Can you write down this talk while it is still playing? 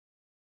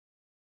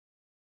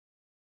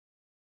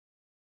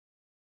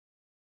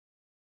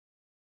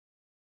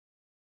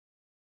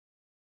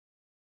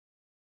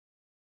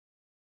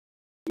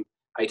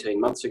18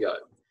 months ago.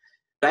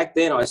 Back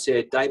then I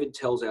said, David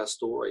tells our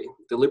story,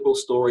 the liberal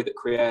story that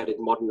created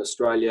modern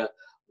Australia,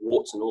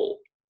 warts and all.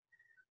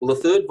 Well,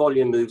 the third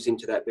volume moves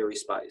into that very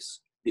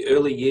space. The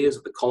early years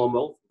of the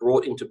Commonwealth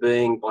brought into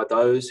being by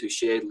those who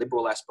shared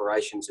liberal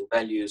aspirations and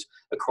values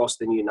across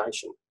the new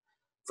nation,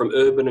 from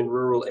urban and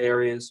rural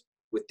areas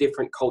with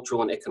different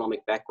cultural and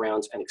economic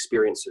backgrounds and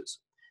experiences,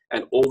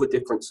 and all the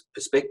different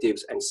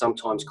perspectives and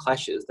sometimes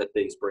clashes that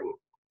these bring.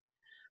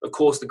 Of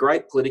course, the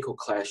great political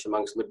clash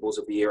amongst liberals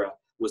of the era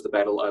was the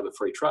battle over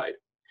free trade.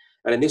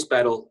 And in this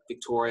battle,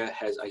 Victoria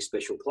has a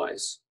special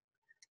place.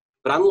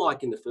 But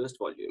unlike in the first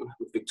volume,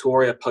 with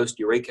Victoria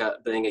post-Eureka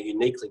being a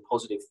uniquely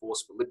positive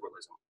force for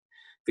liberalism,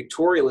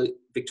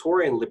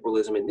 Victorian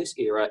liberalism in this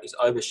era is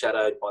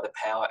overshadowed by the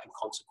power and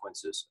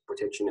consequences of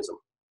protectionism.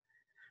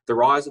 The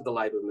rise of the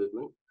labour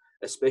movement,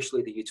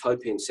 especially the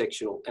utopian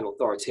sectional and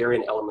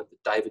authoritarian element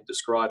that David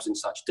describes in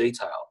such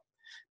detail,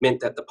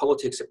 meant that the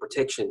politics of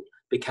protection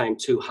became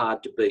too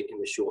hard to beat in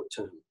the short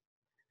term.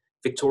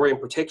 Victorian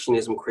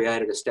protectionism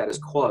created a status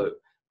quo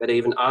that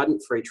even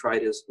ardent free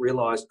traders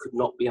realised could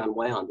not be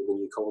unwound in the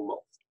new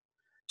Commonwealth.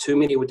 Too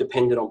many were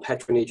dependent on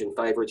patronage and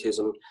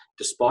favouritism,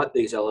 despite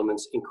these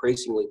elements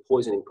increasingly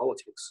poisoning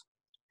politics.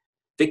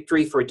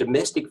 Victory for a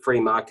domestic free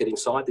market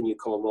inside the new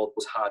Commonwealth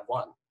was hard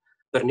won,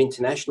 but an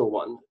international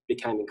one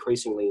became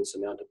increasingly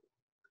insurmountable.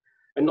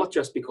 And not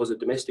just because of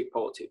domestic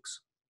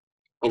politics.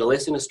 In a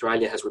lesson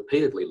Australia has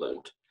repeatedly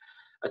learnt,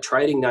 a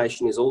trading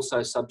nation is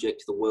also subject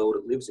to the world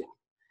it lives in.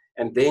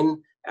 And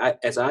then,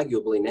 as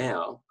arguably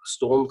now,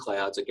 storm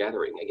clouds are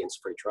gathering against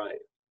free trade.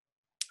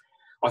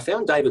 I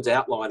found David's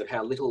outline of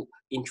how little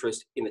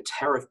interest in the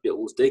tariff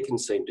bills Deakin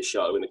seemed to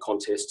show in the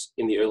contests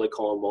in the early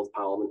Commonwealth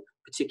Parliament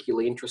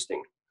particularly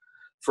interesting.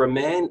 For a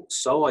man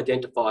so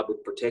identified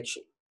with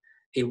protection,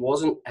 he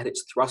wasn't at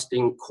its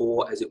thrusting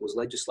core as it was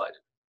legislated.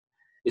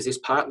 Is this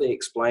partly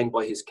explained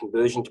by his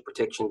conversion to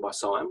protection by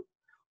Syme,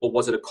 or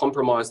was it a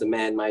compromise the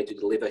man made to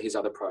deliver his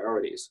other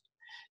priorities?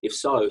 If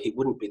so, he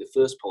wouldn't be the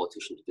first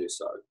politician to do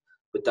so,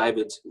 but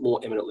David's more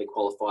eminently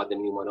qualified than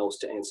anyone else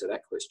to answer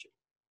that question.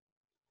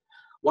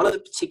 One of the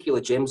particular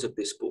gems of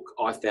this book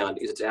I found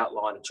is its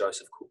outline of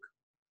Joseph Cook.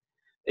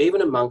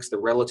 Even amongst the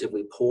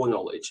relatively poor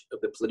knowledge of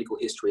the political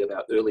history of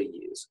our early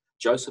years,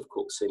 Joseph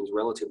Cook seems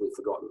relatively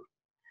forgotten.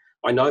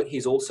 I note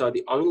he's also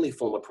the only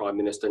former Prime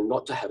Minister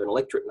not to have an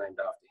electorate named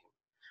after him,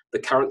 the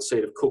current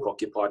seat of Cook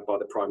occupied by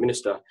the Prime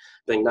Minister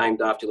being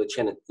named after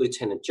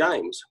Lieutenant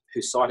James,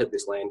 who sighted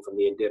this land from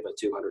the Endeavour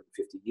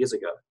 250 years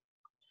ago.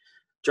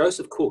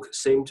 Joseph Cook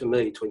seemed to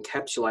me to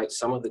encapsulate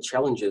some of the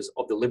challenges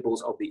of the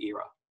Liberals of the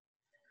era.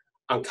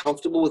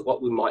 Uncomfortable with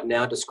what we might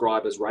now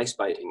describe as race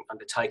baiting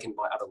undertaken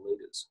by other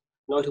leaders,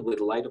 notably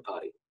the Labor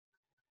Party.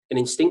 An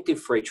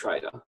instinctive free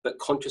trader, but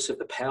conscious of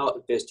the power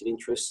of vested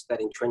interests that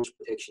entrench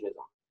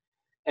protectionism,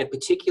 and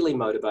particularly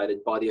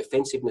motivated by the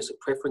offensiveness of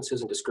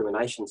preferences and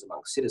discriminations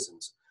among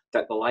citizens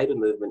that the Labor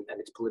movement and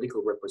its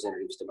political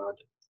representatives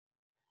demanded.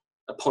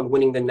 Upon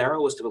winning the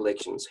narrowest of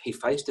elections, he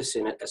faced a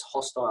Senate as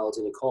hostile as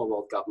any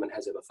Commonwealth government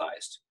has ever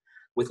faced,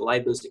 with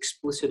Labor's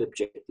explicit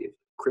objective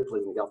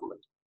crippling the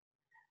government.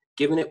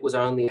 Given it was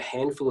only a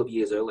handful of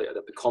years earlier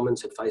that the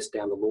Commons had faced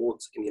down the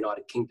Lords in the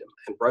United Kingdom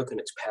and broken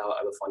its power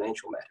over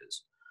financial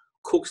matters,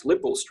 Cook's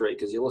Liberal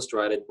streak is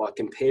illustrated by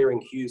comparing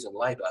Hughes and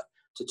Labor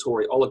to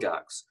Tory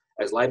oligarchs,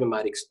 as Labor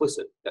made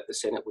explicit that the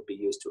Senate would be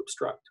used to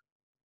obstruct.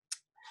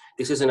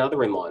 This is another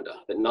reminder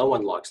that no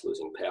one likes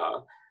losing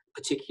power,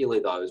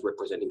 particularly those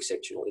representing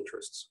sectional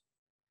interests.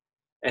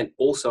 And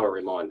also a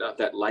reminder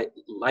that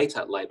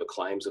later Labor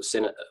claims of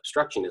Senate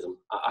obstructionism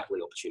are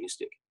utterly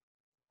opportunistic.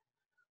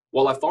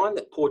 While I find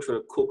that portrait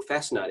of Cook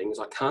fascinating, as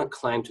I can't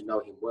claim to know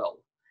him well,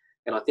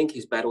 and I think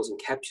his battles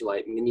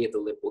encapsulate many of the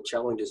Liberal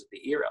challenges of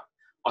the era,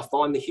 I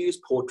find the Hughes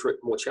portrait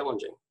more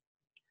challenging.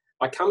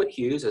 I come at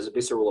Hughes as a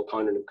visceral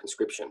opponent of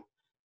conscription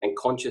and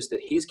conscious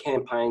that his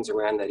campaigns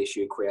around that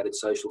issue created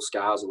social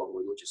scars along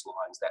religious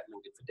lines that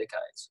lingered for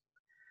decades.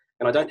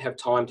 And I don't have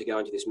time to go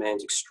into this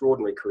man's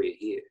extraordinary career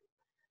here,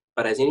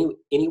 but as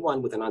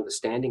anyone with an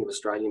understanding of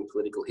Australian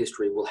political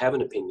history will have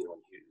an opinion on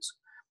Hughes,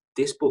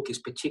 this book is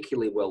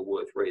particularly well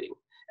worth reading,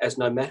 as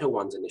no matter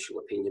one's initial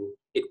opinion,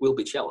 it will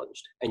be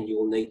challenged and you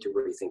will need to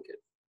rethink it.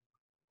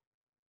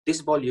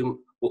 This volume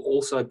will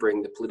also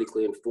bring the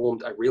politically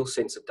informed a real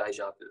sense of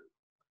déjà vu,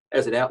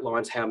 as it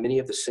outlines how many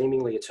of the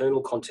seemingly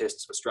eternal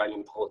contests of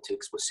Australian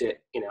politics were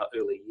set in our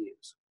early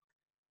years.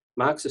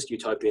 Marxist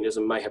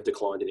utopianism may have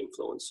declined in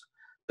influence,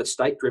 but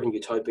state-driven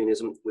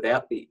utopianism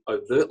without the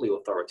overtly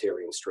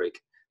authoritarian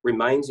streak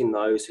remains in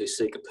those who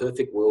seek a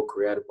perfect world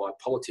created by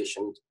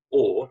politicians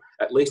or,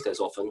 at least as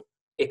often,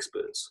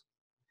 experts.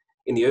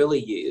 In the early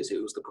years,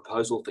 it was the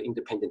proposal for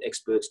independent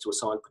experts to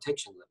assign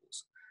protection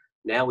levels.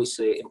 Now we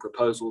see it in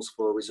proposals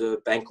for a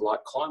Reserve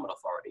Bank-like climate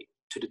authority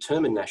to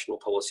determine national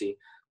policy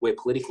where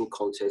political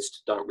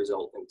contests don't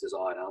result in a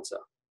desired answer.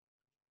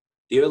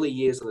 The early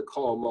years of the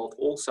Commonwealth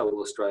also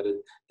illustrated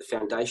the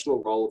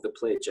foundational role of the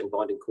pledge and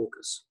binding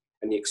caucus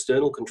and the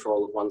external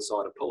control of one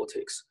side of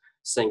politics,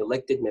 seeing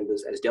elected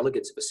members as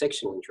delegates of a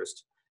sectional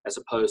interest as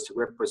opposed to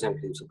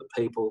representatives of the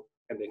people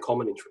and their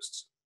common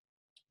interests.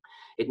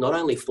 It not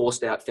only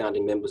forced out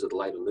founding members of the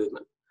Labor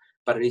movement,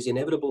 but it is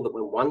inevitable that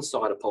when one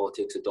side of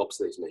politics adopts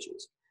these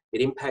measures,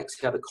 it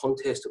impacts how the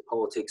contest of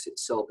politics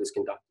itself is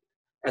conducted,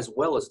 as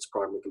well as its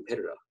primary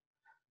competitor.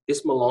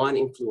 This malign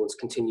influence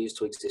continues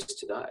to exist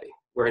today,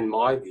 where in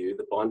my view,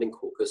 the binding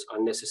caucus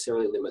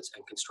unnecessarily limits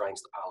and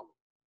constrains the parliament.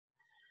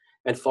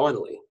 And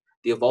finally,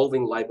 the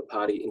evolving Labor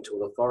Party into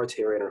an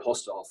authoritarian and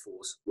hostile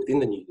force within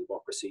the new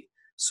democracy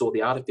saw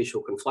the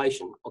artificial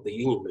conflation of the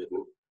union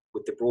movement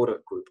with the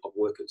broader group of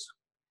workers.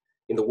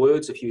 In the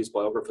words of Hughes'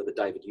 biographer, that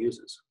David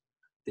uses,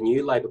 the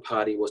new Labor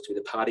Party was to be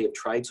the party of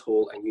trades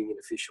hall and union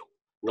official,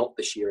 not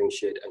the shearing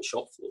shed and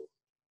shop floor.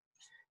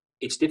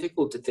 It's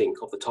difficult to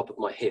think off the top of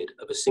my head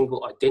of a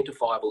single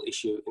identifiable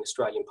issue in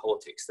Australian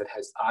politics that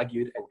has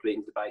argued and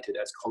been debated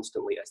as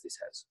constantly as this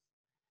has.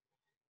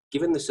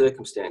 Given the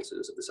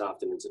circumstances of this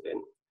afternoon's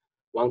event,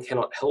 one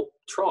cannot help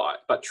try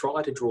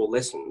to draw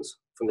lessons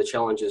from the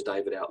challenges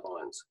David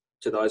outlines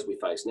to those we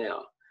face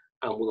now,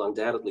 and will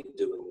undoubtedly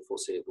do in the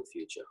foreseeable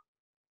future.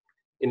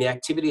 In the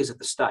activities of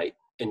the state,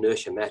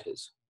 inertia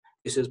matters.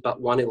 This is but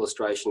one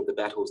illustration of the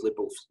battles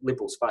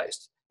Liberals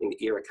faced in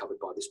the era covered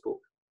by this book.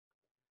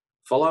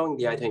 Following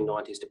the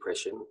 1890s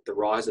depression, the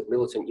rise of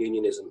militant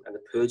unionism and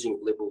the purging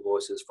of Liberal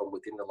voices from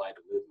within the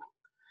Labor movement,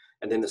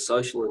 and then the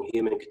social and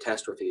human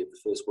catastrophe of the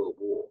First World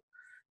War,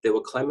 there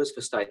were clamours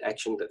for state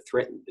action that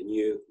threatened the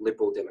new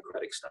Liberal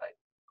democratic state.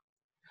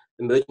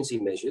 Emergency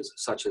measures,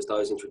 such as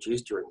those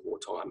introduced during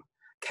wartime,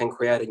 can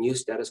create a new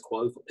status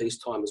quo for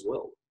peacetime as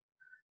well,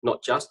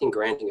 not just in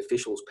granting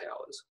officials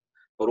powers,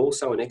 but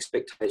also in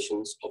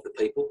expectations of the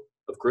people,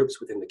 of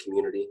groups within the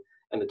community,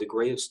 and the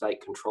degree of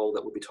state control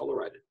that will be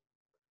tolerated.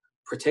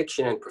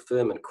 Protection and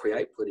preferment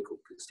create political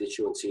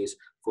constituencies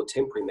for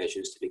temporary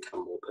measures to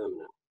become more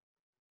permanent.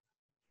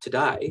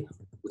 Today,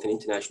 with an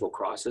international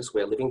crisis,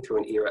 we're living through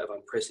an era of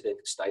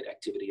unprecedented state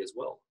activity as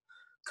well,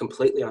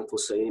 completely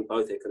unforeseen in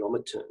both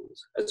economic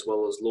terms, as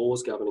well as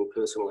laws governing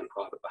personal and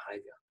private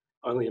behaviour,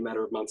 only a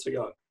matter of months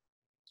ago.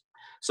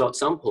 So at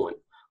some point,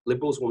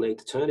 Liberals will need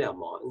to turn our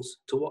minds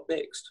to what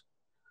next,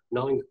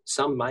 knowing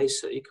some may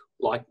seek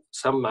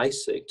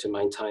to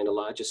maintain a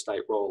larger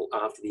state role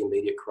after the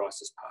immediate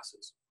crisis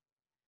passes.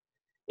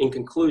 In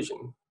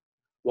conclusion,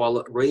 while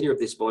a reader of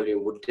this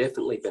volume would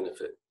definitely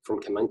benefit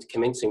from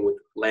commencing with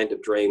Land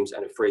of Dreams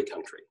and a Free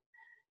Country,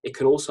 it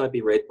can also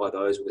be read by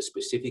those with a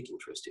specific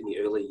interest in the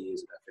early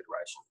years of our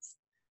federation.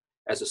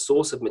 As a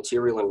source of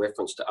material and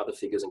reference to other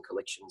figures and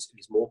collections, it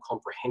is more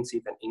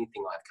comprehensive than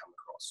anything I have come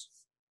across.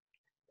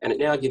 And it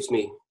now gives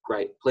me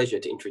great pleasure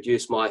to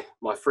introduce my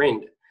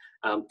friend,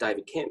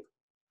 David Kemp.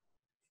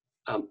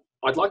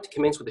 I'd like to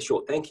commence with a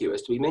short thank you,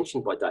 as to be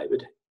mentioned by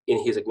David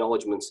in his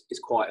acknowledgements is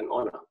quite an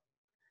honour.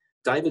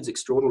 David's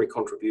extraordinary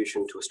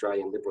contribution to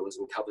Australian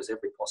liberalism covers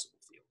every possible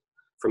field,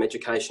 from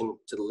education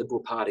to the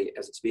Liberal Party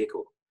as its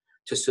vehicle,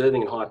 to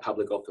serving in high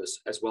public office,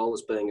 as well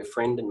as being a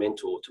friend and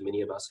mentor to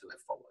many of us who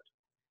have followed.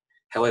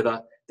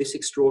 However, this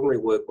extraordinary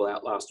work will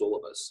outlast all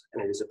of us,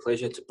 and it is a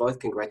pleasure to both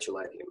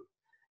congratulate him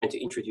and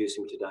to introduce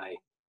him today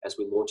as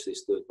we launch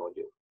this third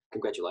volume.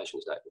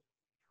 Congratulations, David.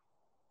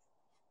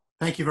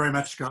 Thank you very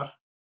much, Scott.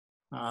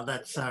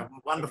 That's a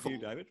wonderful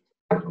David.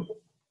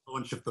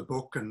 launch of the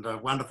book and a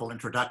wonderful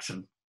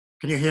introduction.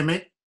 Can you hear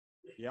me?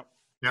 Yep.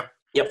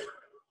 Yep.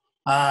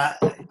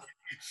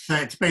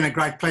 It's been a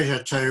great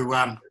pleasure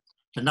to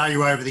know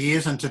you over the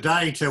years, and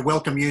today to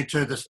welcome you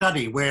to the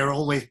study where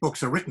all these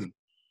books are written.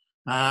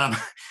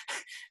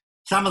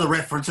 Some of the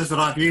references that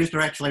I've used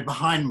are actually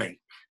behind me,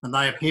 and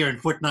they appear in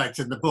footnotes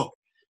in the book.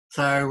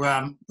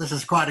 So this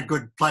is quite a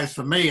good place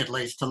for me, at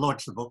least, to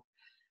launch the book.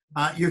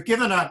 You've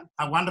given a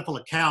wonderful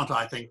account,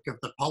 I think, of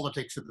the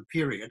politics of the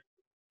period.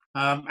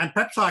 And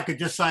perhaps I could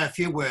just say a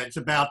few words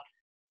about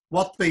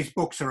what these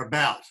books are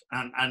about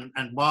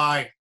and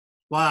why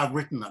I've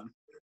written them.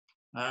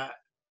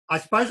 I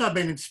suppose I've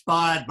been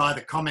inspired by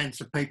the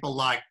comments of people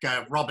like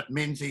Robert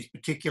Menzies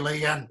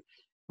particularly, and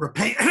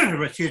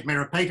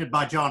repeated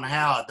by John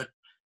Howard, that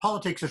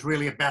politics is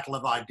really a battle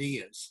of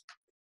ideas.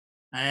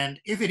 And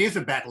if it is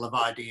a battle of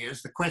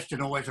ideas, the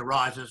question always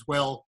arises,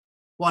 well,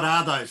 what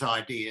are those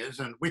ideas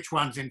and which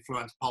ones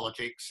influence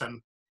politics and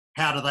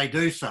how do they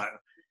do so?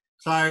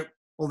 So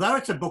although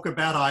it's a book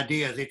about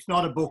ideas, it's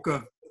not a book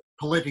of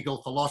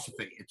political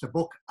philosophy. It's a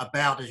book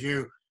about, as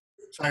you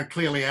so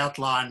clearly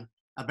outline,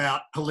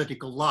 about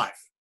political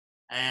life.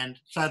 And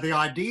so the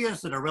ideas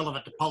that are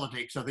relevant to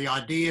politics are the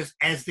ideas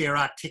as they're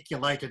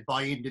articulated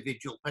by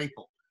individual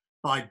people,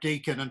 by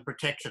Deakin and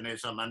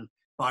protectionism, and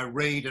by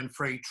Reid and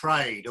free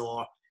trade,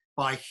 or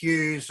by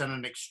Hughes and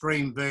an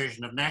extreme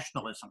version of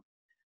nationalism.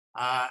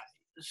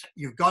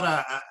 You've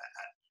got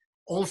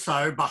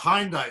also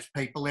behind those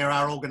people there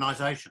are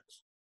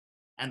organisations,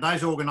 and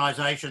those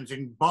organisations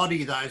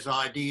embody those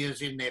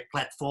ideas in their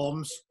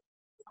platforms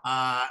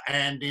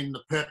and in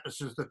the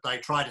purposes that they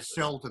try to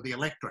sell to the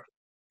electorate.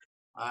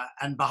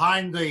 And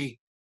behind the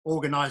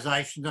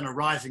organisations and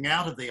arising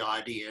out of the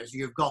ideas,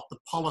 you've got the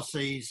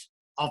policies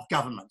of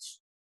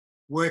governments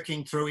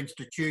working through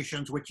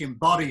institutions which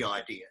embody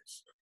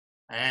ideas,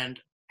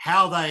 and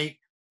how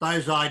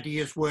those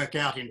ideas work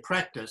out in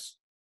practice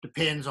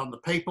depends on the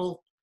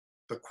people,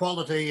 the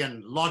quality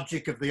and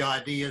logic of the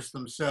ideas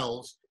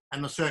themselves,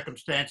 and the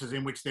circumstances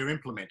in which they're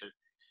implemented.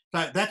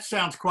 So that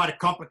sounds quite a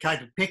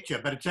complicated picture,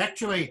 but it's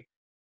actually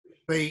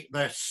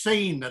the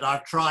scene that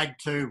I've tried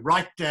to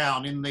write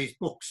down in these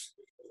books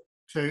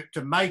to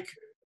make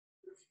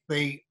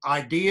the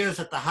ideas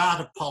at the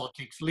heart of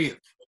politics live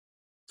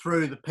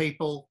through the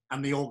people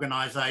and the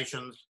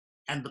organisations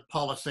and the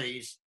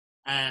policies,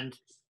 and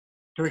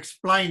to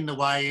explain the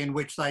way in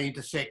which they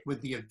intersect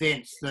with the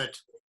events that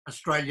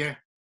Australia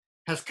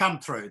has come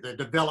through, the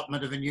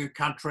development of a new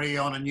country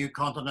on a new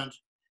continent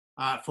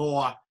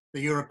for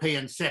the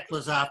European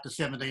settlers after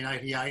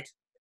 1788,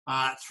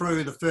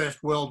 through the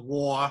First World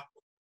War,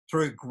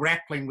 through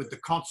grappling with the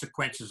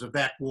consequences of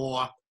that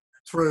war,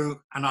 through,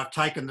 and I've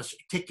taken this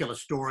particular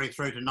story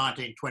through to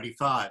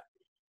 1925.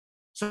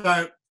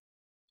 So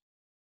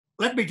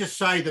let me just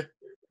say that,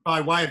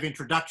 by way of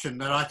introduction,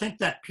 that I think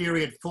that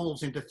period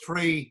falls into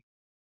three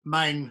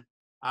main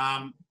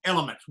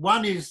elements.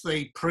 One is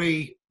the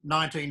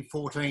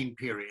pre-1914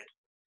 period.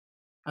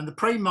 And the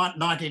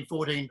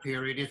pre-1914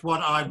 period is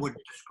what I would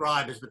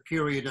describe as the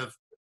period of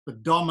the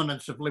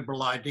dominance of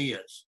liberal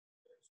ideas.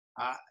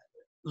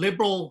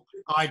 Liberal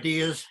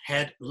ideas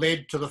had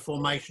led to the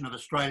formation of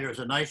Australia as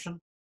a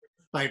nation.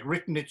 They'd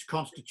written its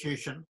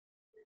constitution.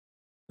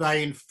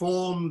 They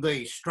informed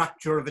the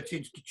structure of its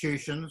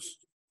institutions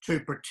to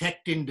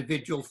protect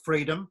individual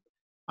freedom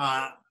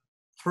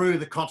through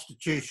the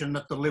constitution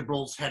that the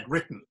Liberals had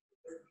written.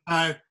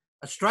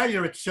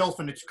 Australia itself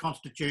and its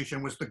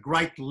constitution was the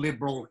great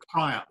liberal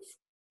triumph.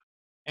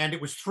 And it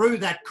was through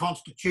that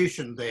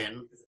constitution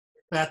then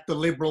that the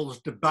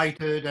Liberals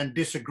debated and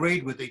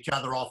disagreed with each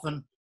other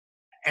often,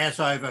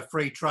 as over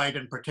free trade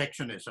and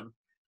protectionism,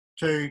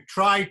 to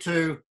try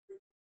to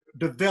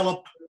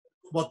develop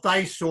what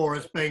they saw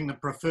as being the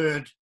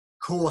preferred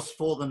course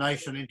for the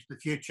nation into the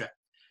future.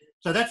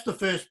 So that's the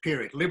first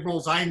period,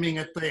 Liberals aiming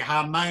at the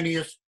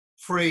harmonious,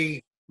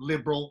 free,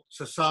 liberal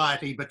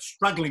society, but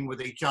struggling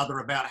with each other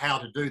about how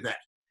to do that.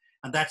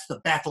 And that's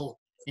the battle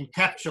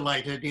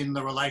encapsulated in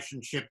the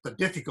relationship, the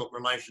difficult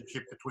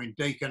relationship between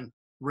Deakin,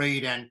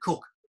 Reid and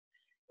Cook.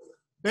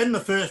 Then the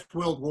First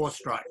World War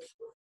strikes.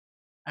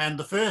 And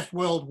the First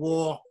World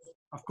War,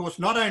 of course,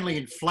 not only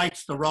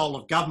inflates the role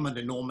of government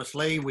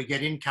enormously, we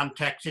get income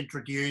tax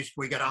introduced,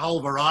 we get a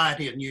whole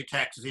variety of new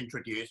taxes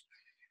introduced,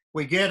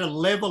 we get a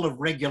level of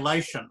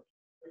regulation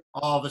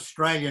of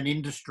Australian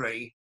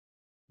industry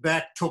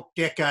that took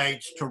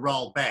decades to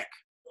roll back.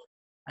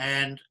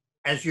 And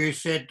as you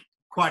said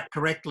quite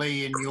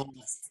correctly in your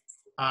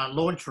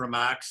launch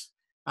remarks,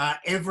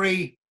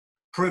 every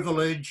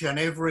privilege and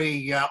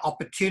every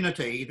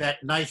opportunity that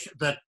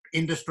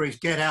industries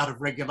get out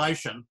of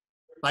regulation,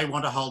 they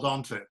want to hold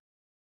on to.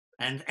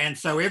 And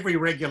so every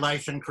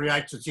regulation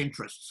creates its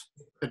interests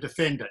to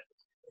defend it.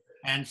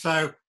 And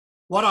so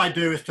what I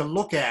do is to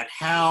look at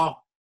how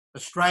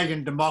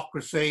Australian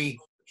democracy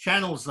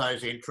channels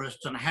those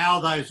interests and how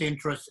those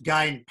interests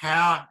gain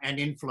power and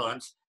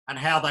influence, and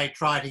how they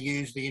try to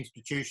use the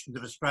institutions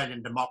of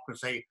Australian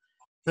democracy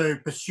to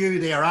pursue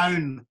their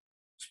own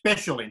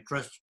special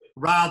interests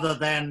rather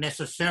than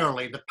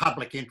necessarily the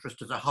public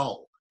interest as a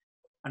whole.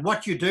 And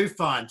what you do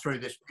find through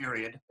this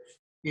period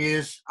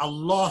is a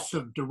loss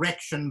of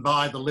direction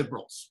by the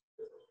Liberals.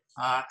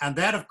 And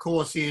that, of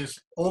course, is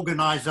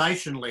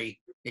organisationally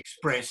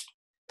expressed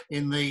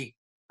in the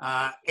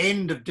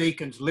end of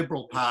Deakin's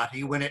Liberal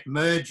Party when it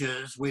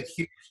merges with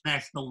Hughes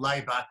National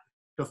Labor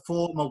to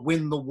form a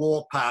Win the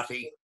War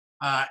party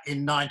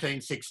in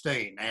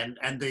 1916.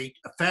 And the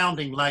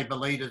founding Labor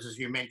leaders, as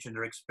you mentioned,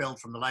 are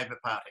expelled from the Labor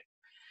Party.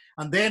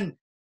 And then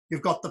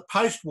you've got the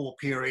post-war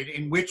period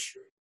in which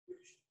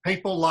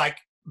people like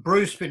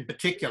Bruce in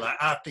particular,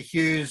 after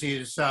Hughes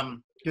is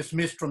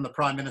dismissed from the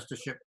Prime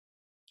Ministership,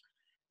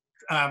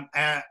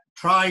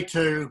 try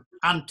to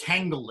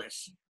untangle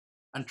this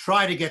and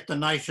try to get the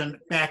nation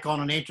back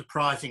on an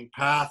enterprising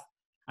path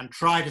and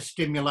try to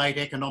stimulate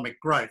economic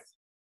growth,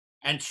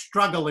 and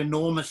struggle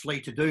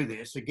enormously to do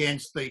this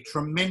against the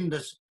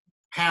tremendous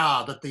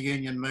power that the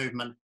union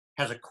movement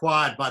has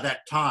acquired by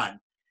that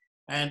time.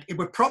 And it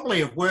would probably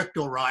have worked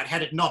all right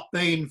had it not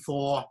been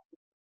for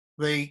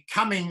the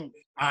coming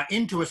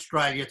into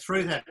Australia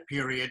through that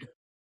period,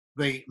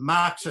 the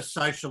Marxist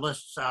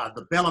socialists,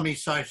 the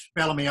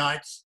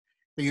Bellamyites,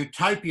 the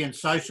utopian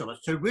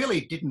socialists, who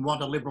really didn't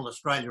want a liberal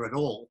Australia at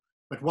all,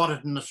 but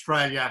wanted an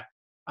Australia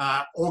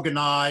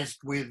organised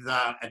with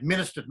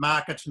administered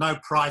markets, no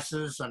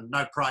prices and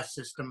no price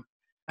system,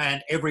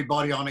 and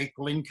everybody on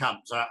equal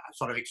incomes, a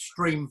sort of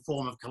extreme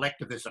form of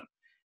collectivism,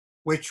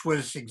 which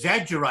was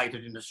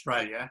exaggerated in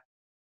Australia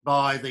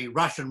by the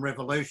Russian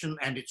Revolution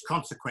and its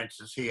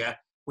consequences here,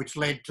 which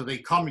led to the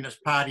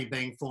Communist Party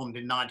being formed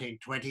in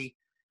 1920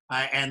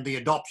 and the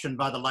adoption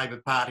by the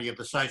Labor Party of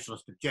the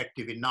socialist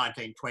objective in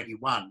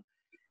 1921.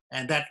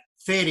 And that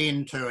fed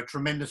into a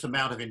tremendous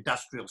amount of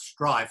industrial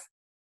strife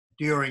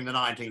during the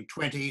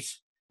 1920s,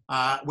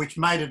 which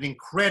made it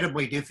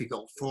incredibly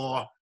difficult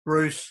for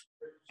Bruce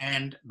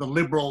and the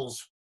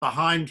Liberals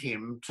behind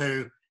him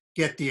to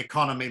get the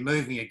economy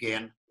moving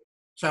again.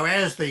 So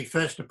as the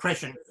first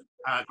depression,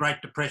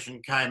 Great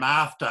Depression came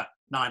after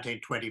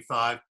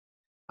 1925,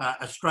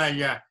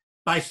 Australia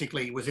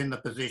basically was in the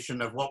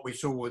position of what we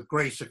saw with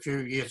Greece a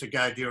few years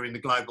ago during the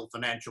global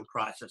financial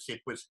crisis.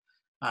 It was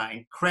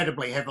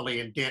incredibly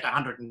heavily in debt.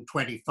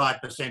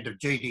 125% of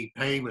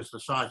GDP was the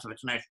size of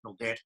its national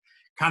debt.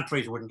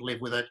 Countries wouldn't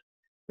live with it.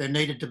 There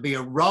needed to be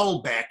a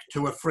rollback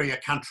to a freer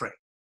country.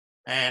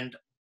 And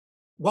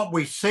what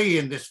we see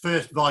in this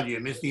first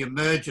volume is the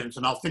emergence,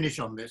 and I'll finish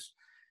on this,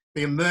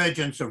 the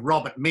emergence of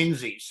Robert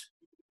Menzies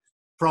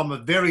from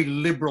a very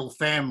liberal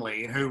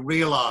family who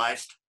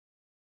realised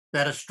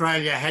that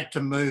Australia had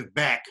to move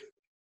back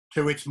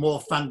to its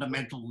more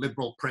fundamental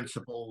liberal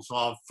principles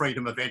of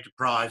freedom of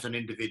enterprise and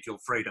individual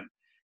freedom.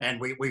 And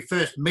we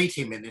first meet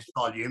him in this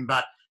volume,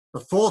 but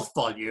the fourth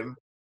volume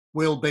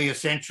will be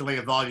essentially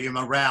a volume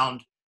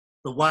around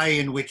the way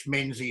in which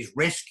Menzies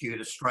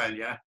rescued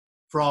Australia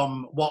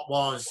from what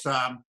was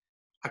a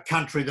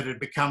country that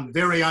had become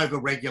very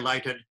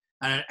over-regulated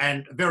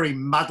and very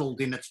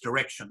muddled in its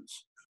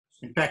directions.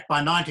 In fact, by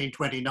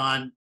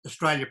 1929,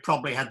 Australia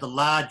probably had the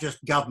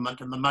largest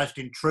government and the most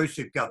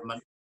intrusive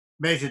government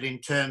measured in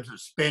terms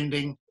of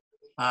spending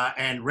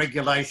and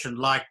regulation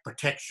like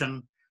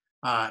protection,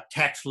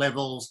 tax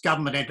levels,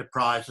 government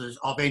enterprises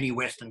of any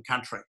Western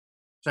country.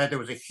 So there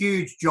was a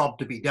huge job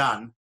to be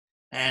done.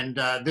 And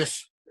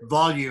this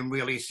volume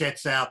really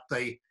sets out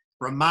the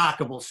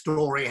remarkable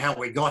story, how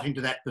we got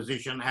into that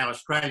position, how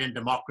Australian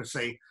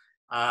democracy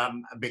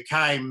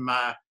became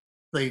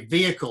the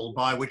vehicle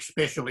by which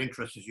special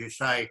interests, as you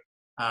say,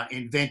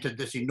 invented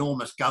this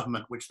enormous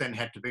government, which then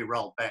had to be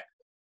rolled back.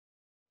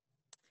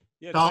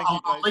 Yeah, so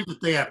I'll leave it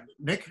there,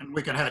 Nick, and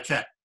we can have a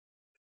chat.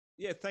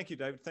 Yeah, thank you,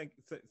 David. Thank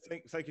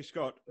you,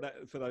 Scott,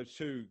 for those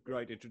two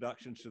great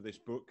introductions to this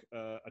book,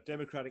 A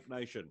Democratic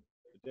Nation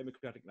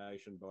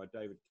by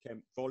David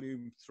Kemp,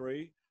 Volume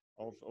 3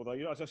 of, although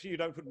I see you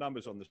don't put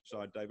numbers on the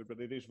side, David, but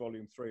it is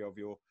Volume 3 of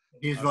your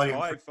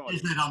Volume 3.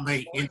 Isn't it on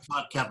the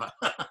inside cover?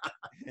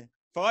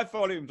 5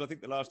 volumes, I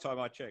think the last time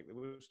I checked. There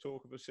was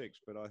talk of a 6,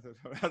 but I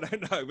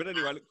don't know. But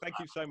anyway, look, thank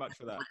you so much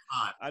for that.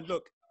 And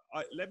look,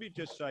 let me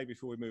just say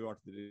before we move on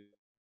to the...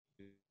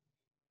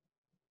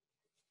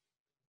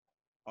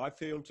 I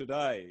feel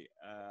today,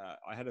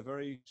 I had a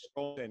very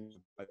strong sense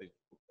of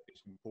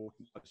its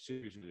importance of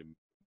citizenship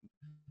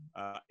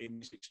in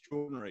this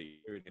extraordinary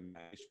period in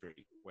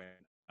history when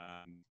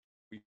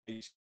we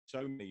face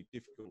so many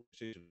difficult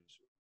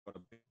decisions. Got a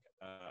big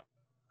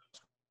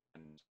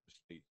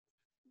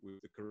with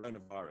the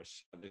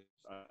coronavirus, and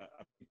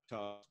a big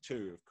task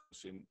too, of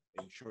course, in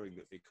ensuring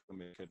that the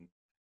economy can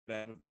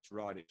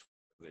ride its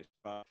this,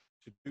 but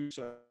to do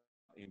so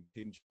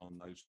impinge on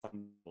those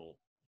fundamental.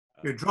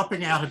 You're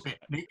dropping out a bit,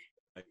 Nick.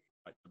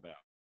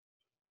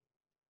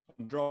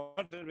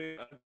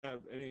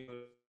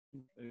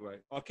 Anyway,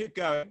 I'll keep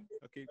going.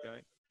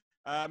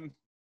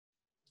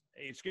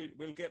 It's good.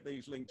 We'll get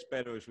these links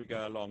better as we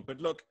go along.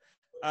 But look,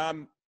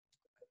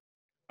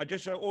 I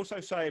just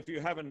also say, if you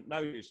haven't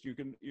noticed, you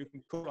can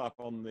pull up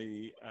on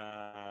the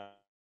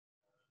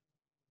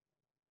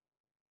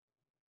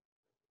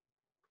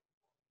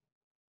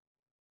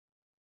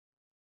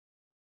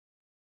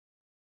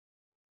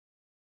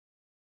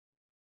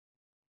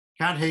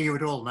Can't hear you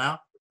at all now.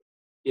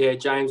 Yeah,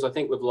 James, I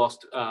think we've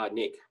lost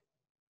Nick.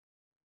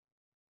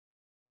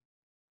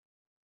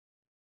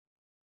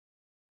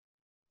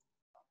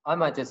 I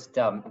might just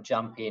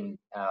jump in.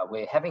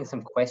 We're having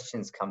some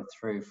questions come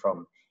through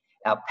from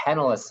our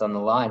panelists on the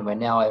line. We're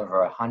now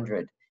over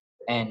 100.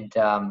 And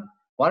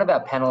one of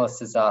our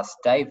panelists has asked,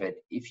 David,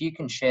 if you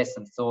can share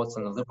some thoughts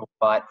on the liberal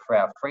fight for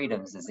our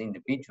freedoms as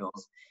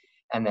individuals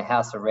and the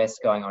house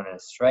arrest going on in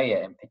Australia,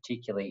 and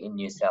particularly in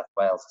New South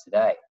Wales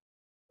today.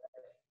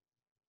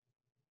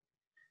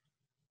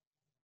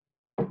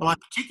 Well, I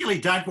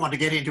particularly don't want to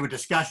get into a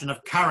discussion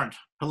of current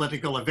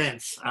political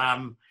events.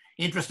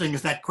 Interesting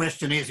as that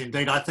question is,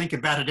 indeed, I think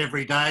about it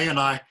every day, and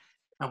I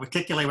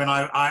particularly when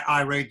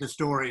I read the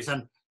stories.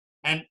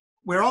 And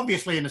we're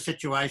obviously in a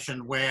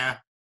situation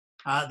where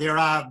there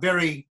are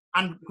very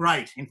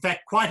great, in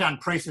fact, quite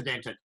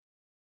unprecedented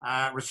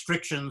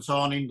restrictions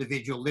on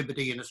individual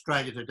liberty in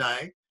Australia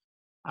today,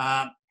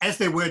 as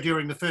there were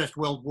during the First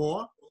World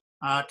War.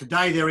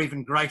 Today, they're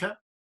even greater.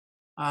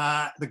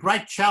 The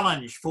great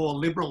challenge for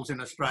Liberals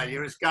in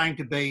Australia is going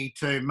to be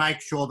to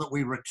make sure that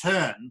we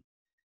return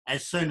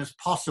as soon as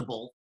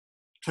possible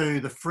to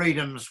the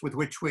freedoms with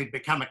which we'd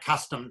become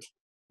accustomed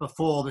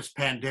before this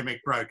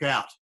pandemic broke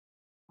out.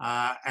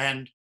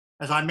 And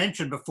as I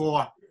mentioned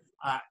before,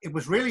 it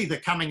was really the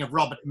coming of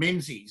Robert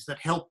Menzies that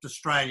helped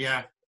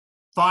Australia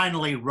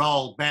finally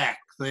roll back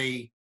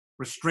the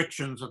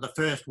restrictions of the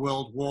First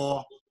World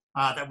War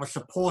that were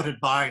supported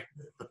by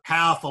the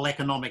powerful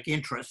economic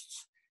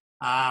interests.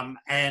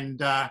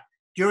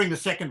 During the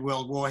Second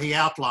World War, he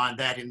outlined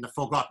that in The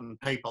Forgotten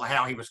People,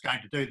 how he was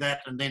going to do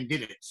that, and then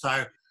did it.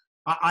 So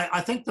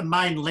I think the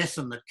main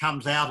lesson that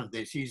comes out of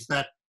this is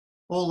that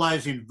all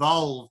those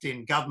involved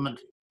in government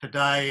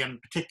today,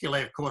 and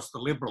particularly, of course, the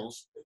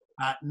Liberals,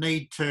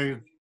 need to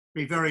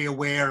be very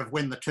aware of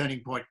when the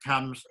turning point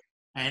comes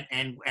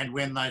and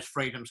when those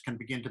freedoms can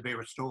begin to be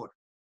restored.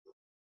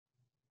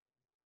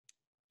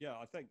 Yeah,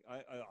 I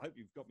hope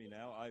you've got me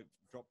now. I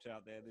dropped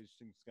out there. These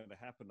things are going to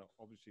happen,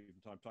 obviously,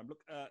 from time to time.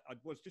 Look, I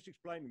was just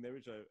explaining there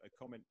is a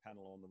comment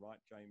panel on the right.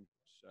 James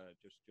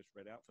just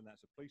read out from that.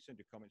 So please send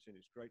your comments in.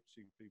 It's great to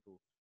see people,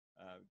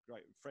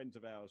 great friends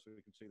of ours who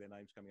we can see their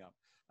names coming up.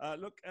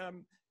 Look,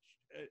 and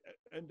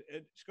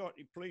Scott,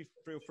 please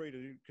feel free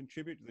to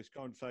contribute to this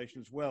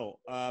conversation as well.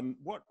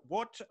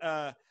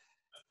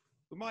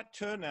 We might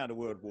turn now to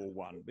World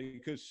War I,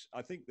 because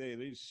I think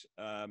there is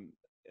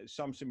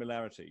some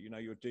similarity. You know,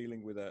 you're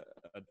dealing with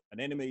an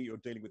enemy, you're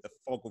dealing with the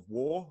fog of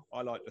war.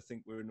 I like to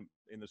think we're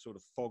in the sort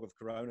of fog of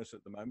Coronas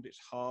at the moment. It's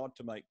hard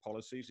to make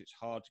policies, it's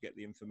hard to get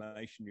the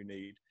information you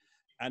need,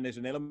 and there's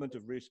an element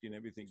of risk in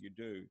everything you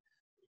do.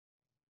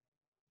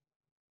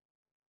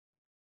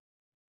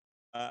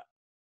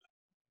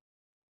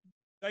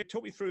 They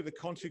talk me through the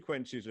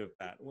consequences of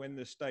that when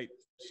the state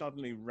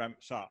suddenly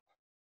ramps up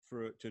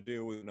to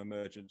deal with an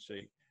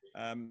emergency.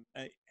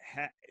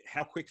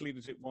 How quickly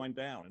does it wind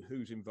down, and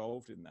who's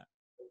involved in that?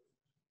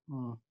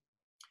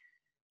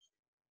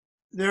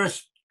 There are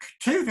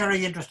two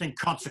very interesting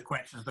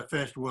consequences of the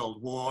First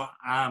World War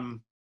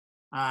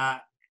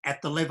at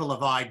the level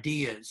of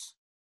ideas.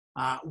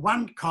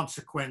 One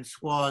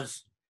consequence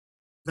was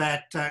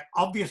that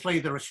obviously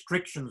the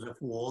restrictions of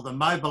war, the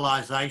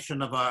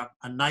mobilisation of a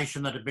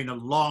nation that had been a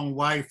long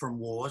way from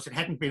wars, it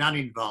hadn't been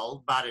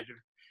uninvolved, but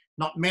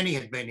not many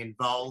had been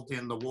involved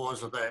in the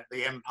wars of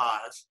the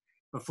empires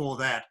before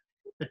that.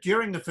 But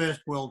during the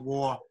First World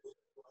War,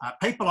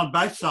 people on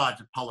both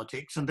sides of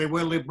politics, and there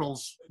were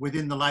liberals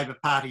within the Labor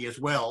Party as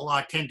well,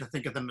 I tend to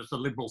think of them as the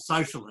liberal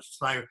socialists.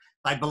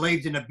 They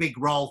believed in a big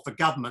role for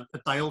government,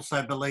 but they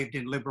also believed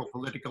in liberal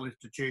political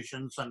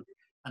institutions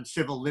and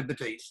civil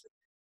liberties.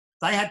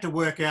 They had to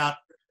work out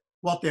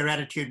what their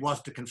attitude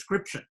was to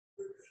conscription.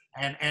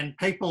 And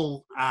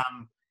people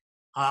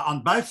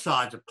on both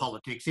sides of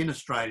politics in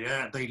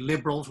Australia, the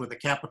Liberals with a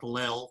capital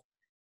L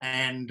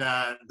and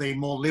the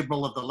more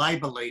liberal of the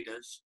Labor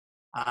leaders,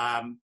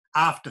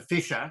 after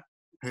Fisher,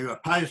 who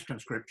opposed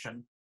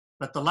conscription,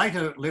 but the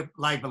later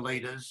Labor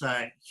leaders,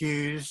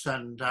 Hughes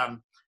and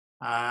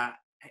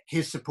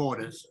his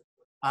supporters,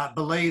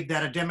 believed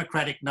that a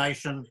democratic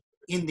nation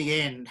in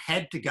the end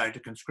had to go to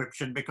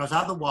conscription, because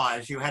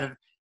otherwise you had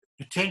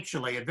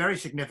potentially a very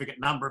significant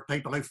number of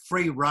people who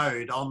free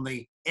rode on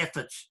the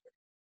efforts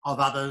of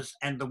others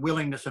and the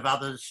willingness of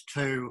others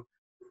to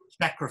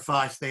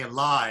sacrifice their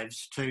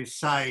lives to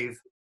save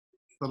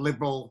the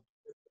liberal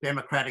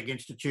democratic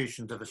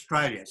institutions of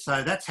Australia.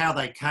 So that's how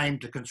they came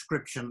to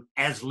conscription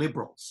as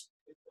liberals.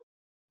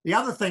 The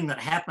other thing that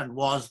happened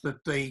was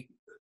that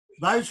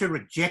those who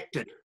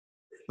rejected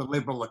the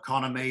liberal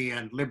economy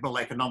and liberal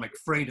economic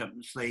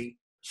freedoms, the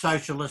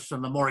socialists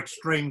and the more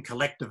extreme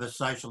collectivist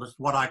socialists,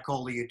 what I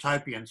call the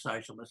utopian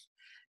socialists,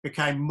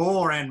 became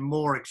more and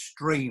more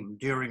extreme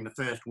during the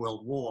First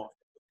World War.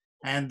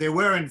 And there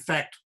were, in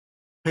fact,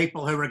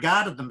 people who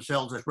regarded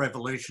themselves as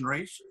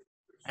revolutionaries,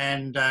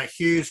 and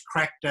Hughes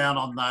cracked down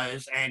on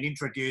those and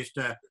introduced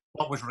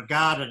what was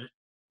regarded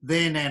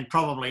then and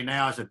probably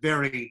now as a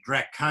very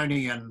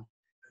draconian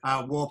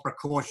War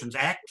Precautions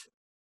Act.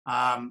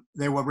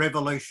 There were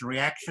revolutionary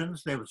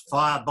actions. There was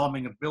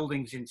firebombing of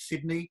buildings in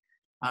Sydney.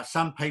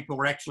 Some people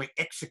were actually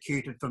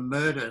executed for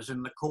murders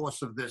in the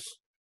course of this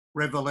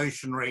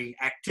revolutionary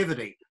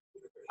activity.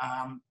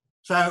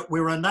 So we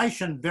were a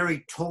nation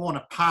very torn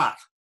apart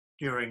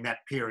during that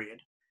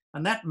period.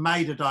 And that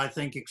made it, I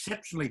think,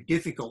 exceptionally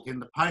difficult in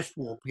the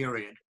post-war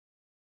period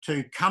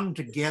to come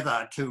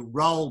together to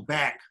roll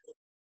back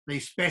the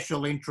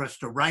special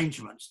interest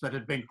arrangements that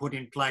had been put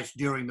in place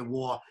during the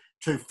war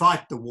to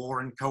fight the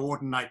war and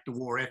coordinate the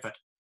war effort.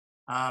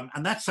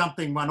 And that's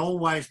something one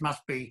always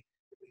must be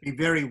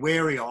very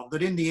wary of,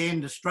 that in the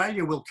end,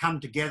 Australia will come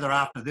together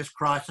after this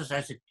crisis,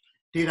 as it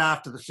did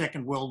after the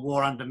Second World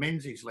War under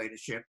Menzies'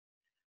 leadership,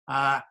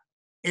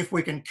 if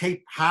we can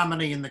keep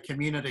harmony in the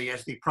community,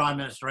 as the Prime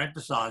Minister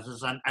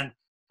emphasises,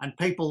 and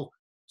people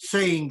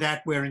seeing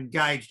that we're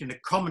engaged in a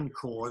common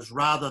cause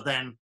rather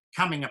than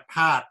coming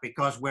apart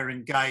because we're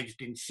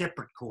engaged in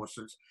separate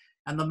causes.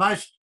 And the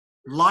most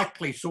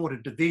likely sort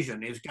of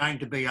division is going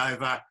to be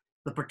over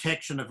the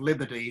protection of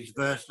liberties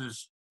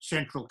versus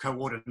central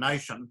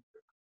coordination.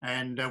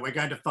 And we're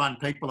going to find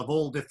people of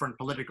all different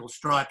political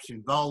stripes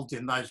involved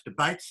in those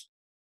debates.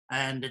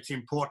 And it's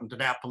important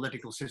that our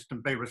political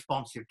system be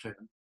responsive to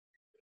them.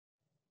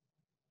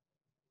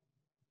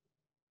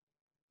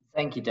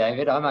 Thank you,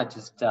 David. I might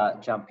just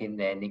jump in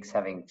there. Nick's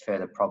having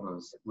further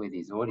problems with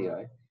his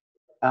audio.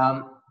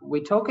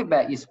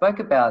 You spoke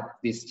about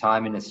this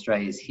time in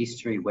Australia's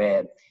history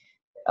where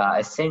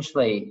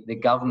essentially the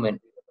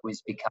government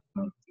was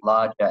becoming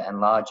larger and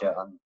larger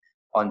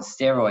on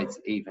steroids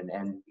even,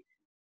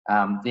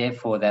 and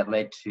therefore that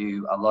led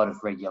to a lot of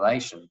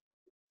regulation.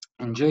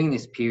 And during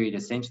this period,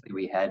 essentially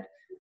we had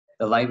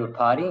the Labor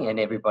Party and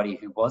everybody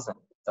who wasn't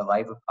the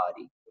Labor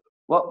Party.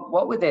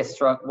 What were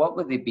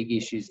the big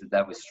issues that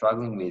they were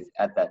struggling with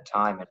at that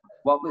time, and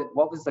what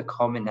was the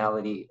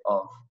commonality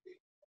of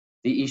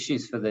the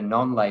issues for the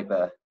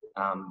non-Labor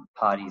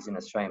parties in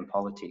Australian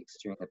politics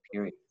during the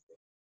period?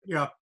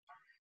 Yeah.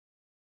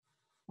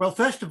 Well,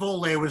 first of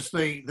all, there was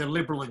the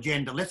Liberal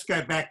agenda. Let's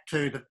go back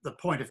to the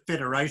point of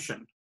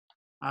federation.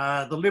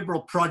 The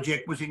Liberal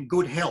project was in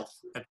good health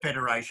at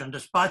federation,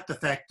 despite the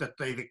fact that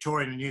the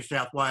Victorian and New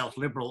South Wales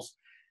Liberals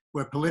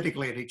were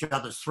politically at each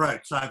other's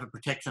throats over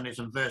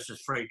protectionism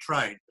versus free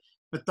trade.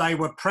 But they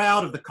were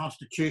proud of the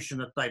constitution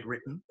that they'd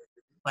written.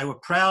 They were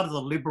proud of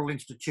the liberal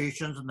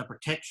institutions and the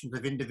protections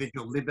of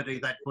individual liberty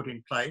they'd put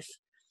in place.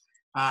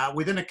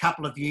 Within a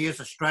couple of years,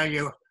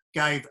 Australia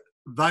gave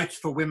votes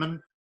for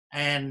women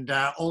and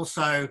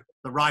also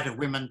the right of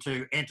women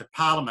to enter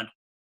Parliament.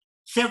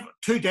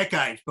 2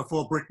 decades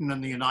before Britain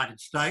and the United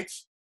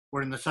States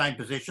were in the same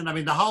position. I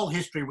mean, the whole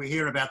history we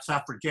hear about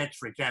suffragettes,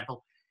 for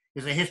example,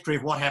 is a history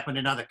of what happened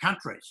in other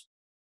countries.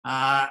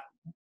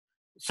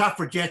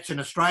 Suffragettes in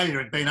Australia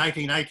had been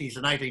 1880s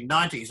and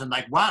 1890s, and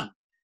they'd won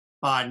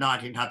by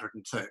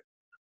 1902.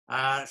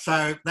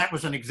 So that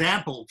was an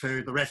example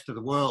to the rest of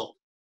the world.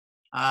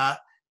 The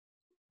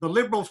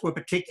Liberals were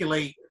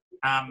particularly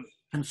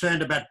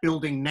concerned about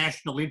building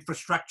national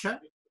infrastructure.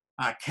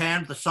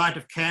 The site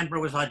of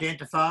Canberra was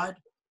identified.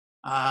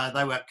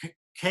 They were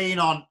keen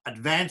on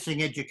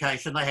advancing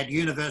education. They had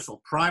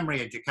universal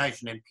primary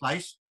education in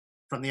place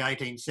from the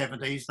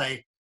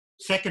 1870s.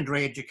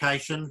 Secondary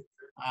education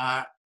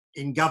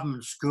in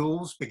government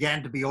schools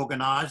began to be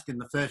organised in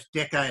the first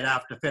decade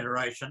after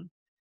Federation.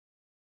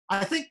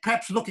 I think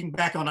perhaps looking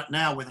back on it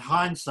now with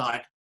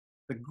hindsight,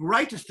 the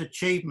greatest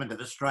achievement of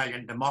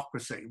Australian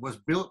democracy was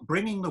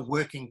bringing the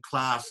working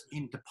class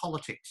into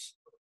politics.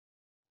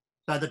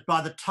 So that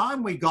by the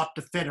time we got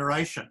to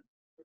Federation,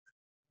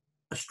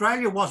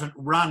 Australia wasn't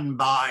run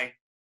by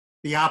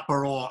the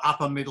upper or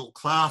upper middle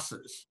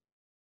classes,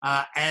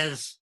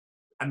 as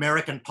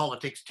American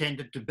politics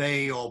tended to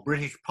be or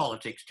British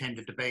politics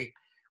tended to be.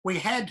 We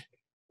had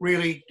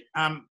really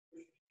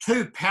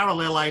two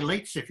parallel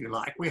elites, if you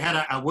like. We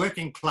had a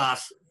working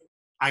class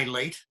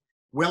elite,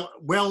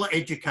 well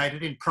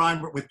educated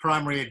with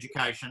primary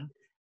education,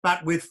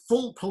 but with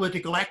full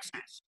political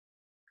access.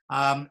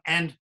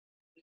 And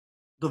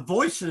the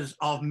voices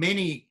of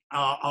many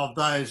of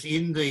those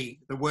in the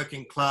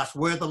working class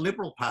were the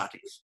Liberal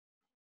parties.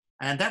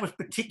 And that was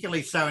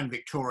particularly so in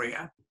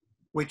Victoria,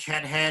 which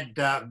had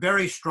a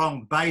very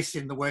strong base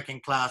in the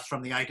working class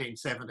from the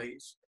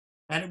 1870s.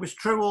 And it was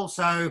true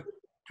also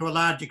to a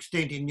large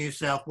extent in New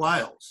South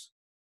Wales.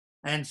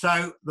 And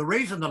so the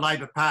reason the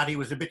Labor Party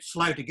was a bit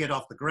slow to get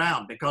off the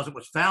ground, because it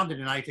was founded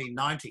in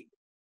 1890,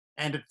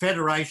 and at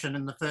Federation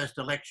in the first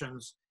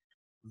elections,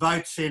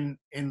 votes in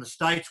the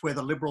states where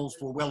the Liberals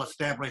were well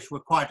established were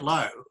quite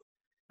low.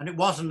 And it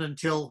wasn't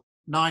until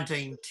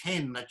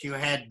 1910 that you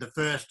had the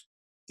first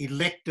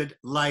elected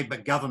Labor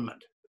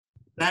government.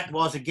 That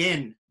was,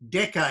 again,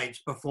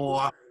 decades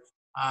before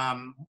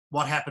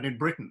what happened in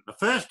Britain. The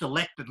first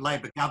elected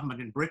Labor government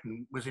in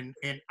Britain was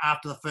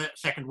after the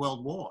Second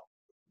World War.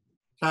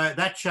 So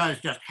that shows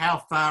just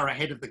how far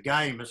ahead of the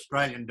game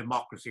Australian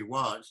democracy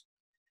was.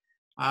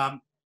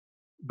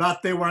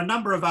 But there were a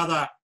number of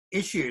other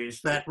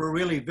issues that were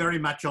really very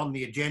much on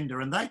the agenda,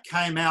 and they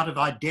came out of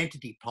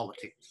identity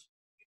politics.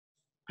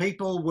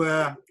 People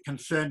were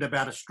concerned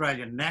about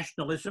Australian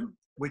nationalism,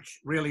 which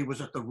really was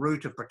at the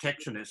root of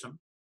protectionism.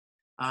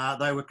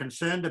 They were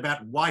concerned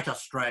about white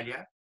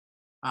Australia.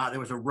 There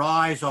was a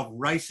rise of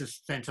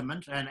racist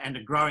sentiment and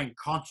a growing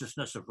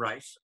consciousness of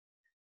race.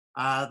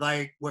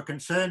 They were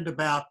concerned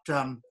about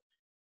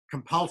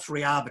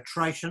compulsory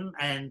arbitration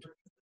and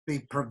the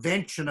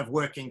prevention of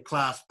working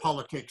class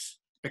politics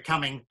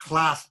becoming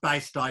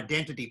class-based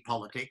identity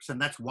politics,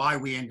 and that's why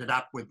we ended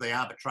up with the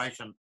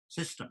arbitration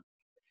system.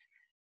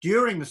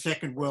 During the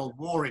Second World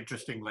War,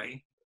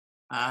 interestingly,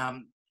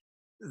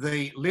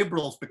 the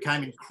Liberals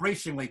became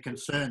increasingly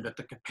concerned at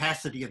the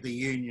capacity of the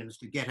unions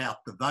to get out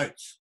the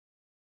votes.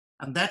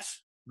 And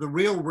that's the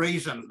real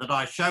reason that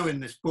I show in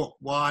this book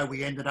why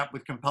we ended up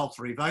with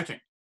compulsory voting,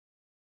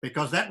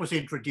 because that was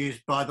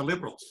introduced by the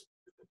Liberals.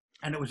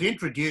 And it was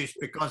introduced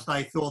because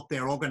they thought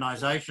their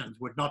organisations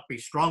would not be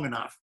strong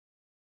enough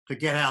to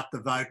get out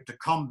the vote to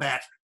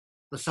combat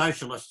the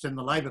socialists in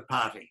the Labor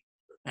Party.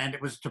 And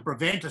it was to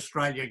prevent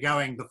Australia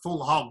going the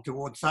full hog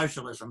towards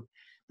socialism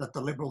that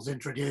the Liberals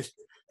introduced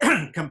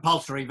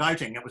compulsory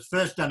voting. It was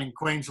first done in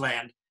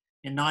Queensland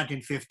in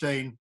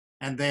 1915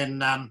 and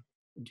then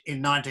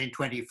in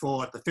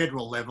 1924 at the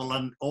federal level,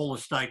 and all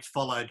the states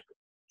followed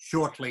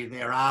shortly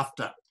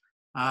thereafter.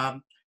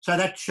 So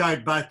that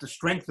showed both the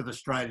strength of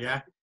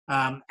Australia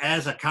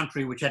as a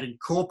country which had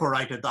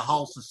incorporated the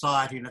whole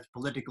society in its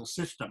political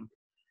system,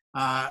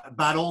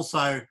 but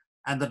also,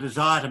 and the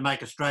desire to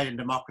make Australian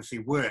democracy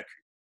work.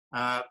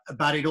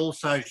 But it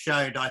also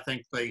showed, I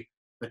think, the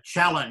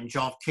challenge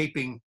of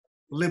keeping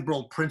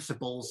liberal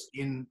principles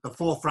in the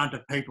forefront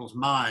of people's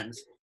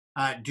minds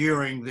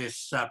during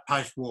this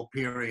post-war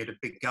period of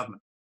big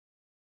government.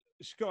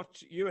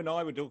 Scott, you and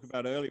I were talking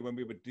about earlier when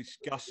we were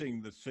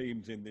discussing the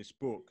themes in this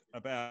book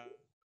about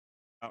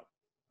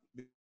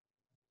the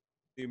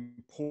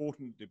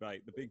important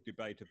debate, the big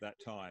debate of that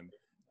time,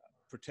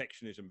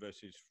 protectionism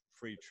versus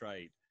free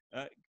trade.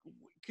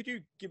 Could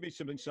you give me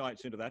some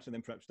insights into that, and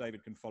then perhaps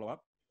David can follow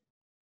up?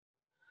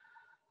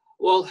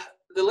 Well,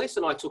 the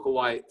lesson I took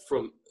away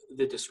from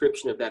the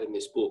description of that in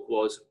this book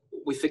was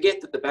we forget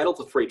that the battle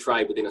for free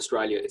trade within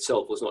Australia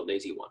itself was not an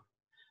easy one.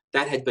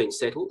 That had been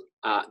settled.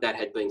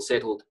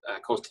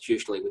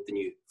 Constitutionally with the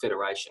new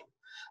federation.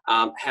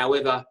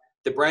 However,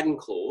 the Braddon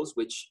Clause,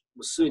 which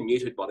was soon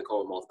neutered by the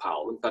Commonwealth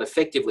Parliament, but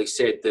effectively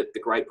said that the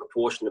great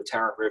proportion of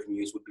tariff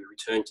revenues would be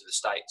returned to the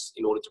states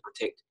in order to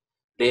protect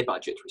their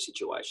budgetary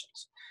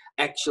situations,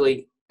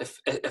 actually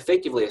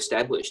effectively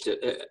established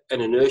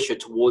an inertia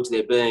towards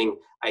there being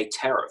a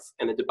tariff.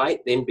 And the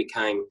debate then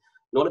became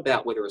not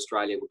about whether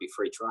Australia would be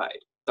free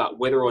trade, but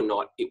whether or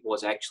not it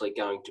was actually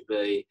going to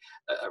be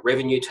a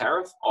revenue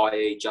tariff,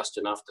 i.e. just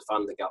enough to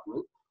fund the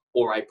government,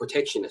 or a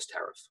protectionist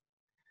tariff.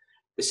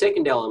 The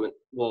second element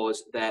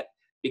was that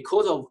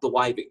because of the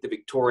way the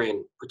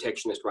Victorian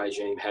protectionist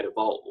regime had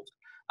evolved,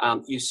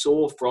 you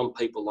saw from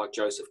people like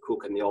Joseph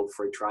Cook and the old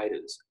free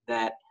traders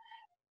that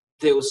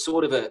there was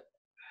sort of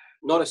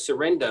not a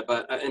surrender,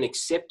 but an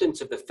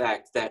acceptance of the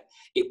fact that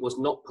it was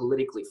not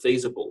politically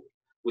feasible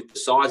with the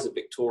size of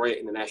Victoria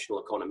in the national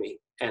economy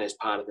and as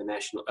part of the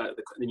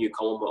new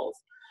Commonwealth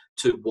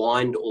to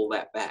wind all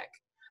that back.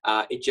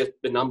 The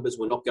numbers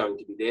were not going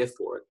to be there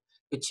for it,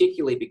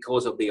 particularly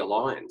because of the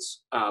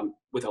alliance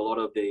with a lot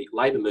of the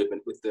labour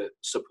movement with the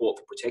support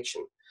for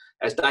protection.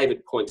 As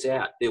David points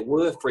out, there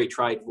were free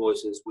trade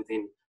voices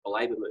within the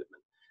labour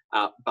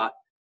movement, but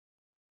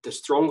the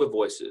stronger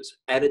voices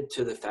added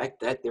to the fact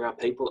that there are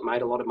people that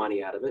made a lot of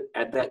money out of it,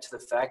 add that to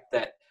the fact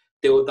that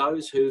there were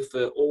those who,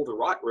 for all the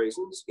right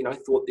reasons,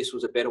 thought this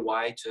was a better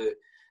way to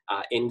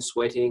end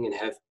sweating and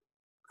have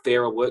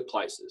fairer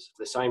workplaces. For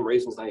the same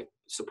reasons they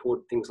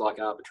supported things like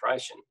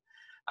arbitration.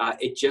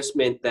 It just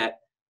meant that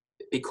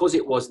because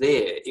it was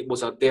there, it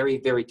was a very,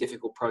 very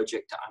difficult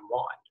project to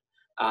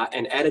unwind.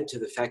 And added to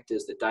the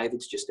factors that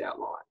David's just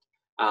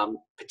outlined,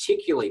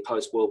 particularly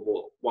post-World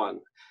War I,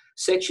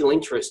 sectional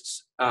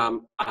interests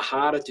are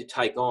harder to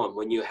take on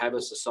when you have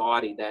a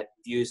society that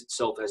views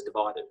itself as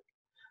divided.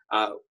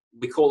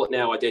 We call it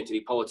now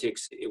identity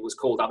politics. It was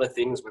called other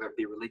things, whether it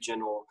be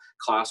religion or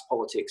class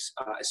politics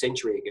a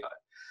century ago.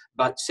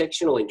 But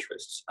sectional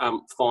interests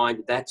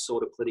find that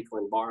sort of political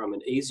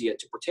environment easier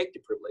to protect a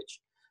privilege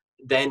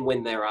than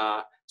when there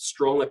are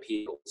strong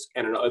appeals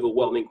and an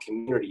overwhelming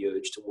community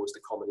urge towards the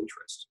common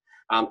interest.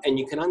 And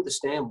you can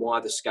understand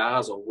why the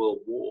scars of World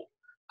War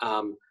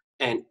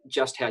and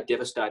just how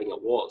devastating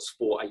it was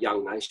for a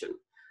young nation,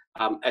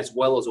 as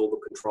well as all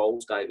the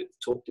controls David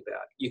talked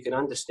about. You can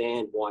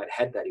understand why it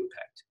had that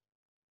impact.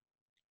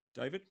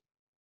 David?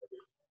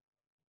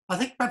 I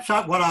think perhaps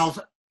what I'll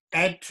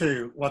add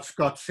to what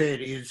Scott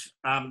said is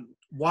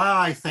why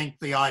I think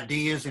the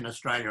ideas in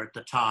Australia at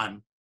the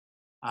time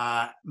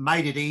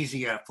made it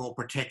easier for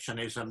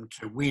protectionism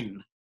to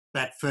win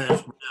that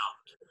first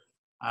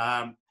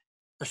round.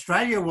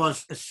 Australia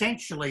was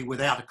essentially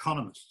without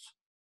economists.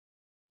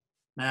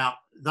 Now,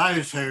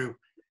 those who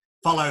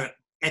follow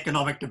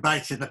economic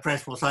debates in the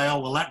press will say,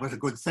 oh, well, that was a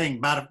good thing,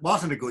 but it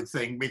wasn't a good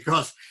thing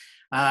because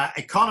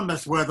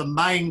economists were the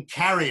main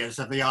carriers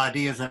of the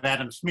ideas of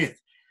Adam Smith,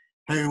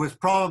 who was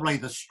probably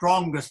the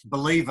strongest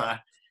believer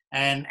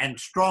and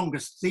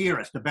strongest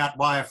theorist about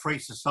why a free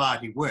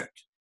society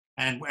worked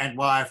and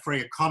why a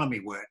free economy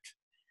worked.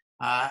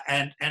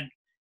 And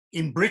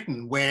in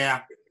Britain,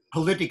 where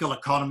political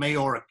economy,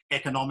 or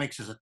economics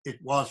as it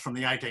was from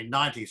the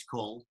 1890s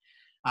called,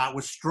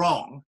 was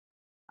strong,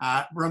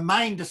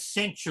 remained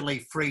essentially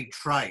free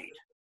trade,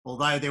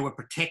 although there were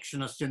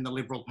protectionists in the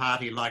Liberal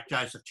Party like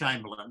Joseph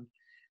Chamberlain.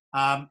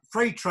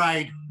 Free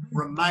trade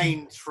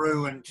remained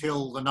through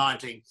until the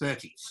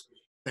 1930s.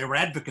 There were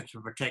advocates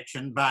for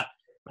protection, but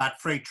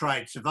free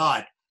trade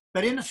survived.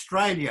 But in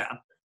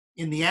Australia,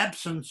 in the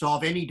absence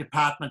of any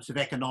departments of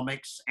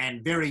economics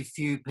and very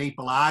few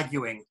people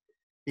arguing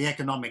the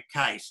economic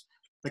case,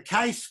 the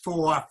case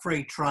for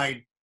free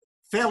trade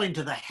fell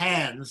into the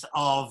hands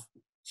of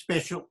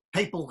special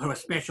people who are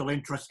special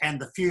interests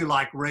and the few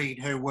like Reid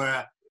who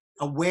were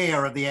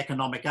aware of the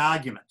economic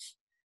arguments.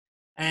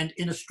 And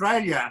in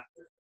Australia,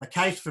 the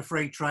case for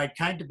free trade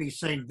came to be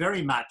seen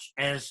very much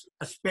as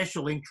a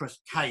special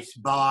interest case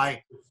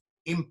by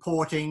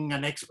importing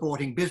and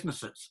exporting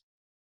businesses,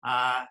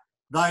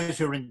 those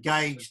who are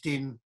engaged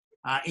in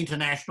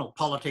international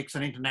politics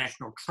and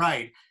international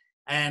trade.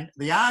 And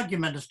the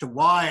argument as to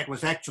why it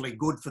was actually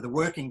good for the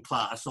working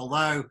class,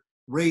 although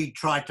Reid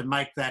tried to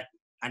make that,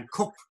 and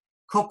Cook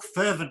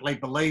fervently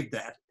believed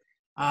that,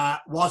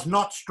 was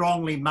not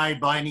strongly made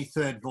by any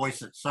third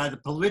voices. So the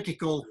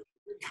political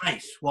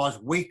case was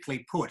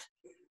weakly put,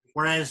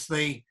 whereas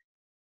the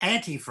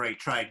anti-free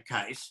trade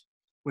case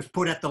was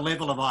put at the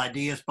level of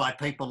ideas by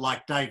people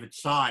like David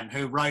Syme,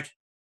 who wrote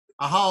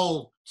a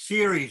whole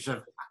series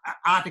of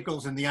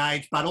articles in The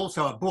Age, but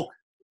also a book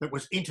that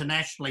was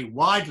internationally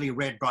widely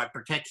read by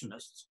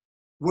protectionists,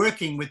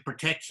 working with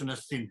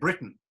protectionists in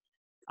Britain,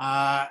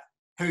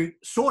 who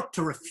sought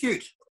to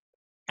refute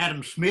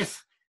Adam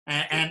Smith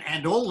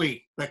and all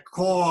the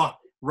core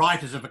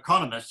writers of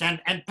economists,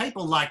 and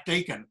people like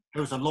Deakin,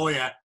 who was a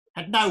lawyer,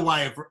 had no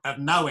way of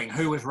knowing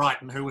who was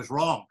right and who was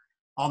wrong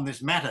on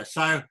this matter.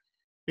 So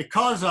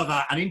because of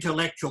an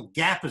intellectual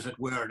gap, as it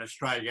were, in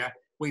Australia,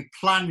 we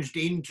plunged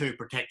into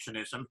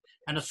protectionism.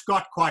 And as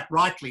Scott quite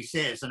rightly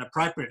says, and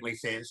appropriately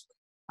says,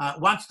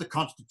 once the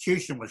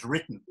Constitution was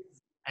written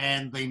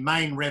and the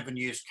main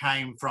revenues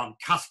came from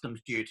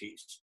customs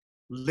duties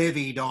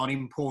levied on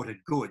imported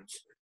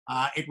goods,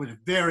 it was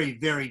very,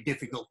 very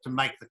difficult to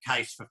make the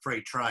case for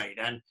free trade.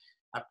 And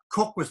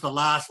Cook was the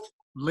last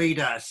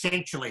leader,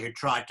 essentially, who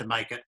tried to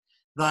make it,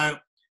 though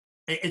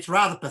it's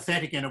rather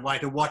pathetic in a way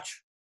to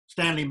watch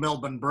Stanley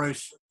Melbourne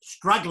Bruce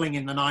struggling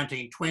in the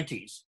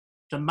 1920s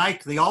to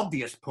make the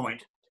obvious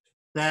point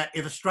that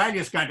if Australia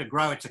is going to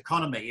grow its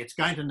economy, it's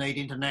going to need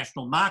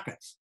international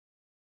markets.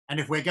 And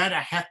if we're going to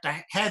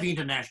have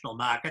international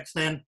markets,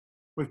 then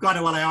we've got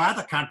to allow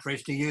other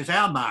countries to use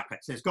our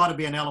markets. There's got to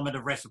be an element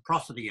of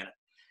reciprocity in it.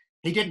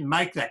 He didn't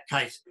make that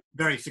case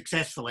very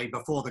successfully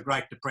before the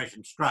Great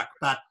Depression struck,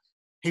 but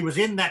he was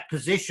in that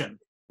position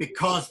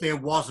because there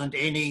wasn't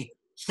any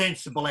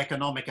sensible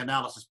economic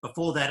analysis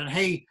before that. And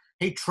he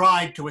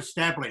tried to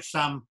establish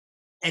some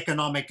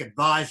economic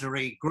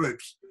advisory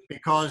groups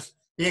because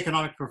the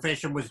economic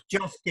profession was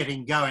just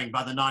getting going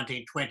by the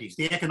 1920s.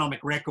 The Economic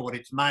Record,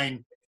 its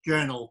main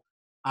journal,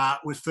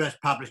 was first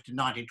published in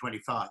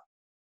 1925.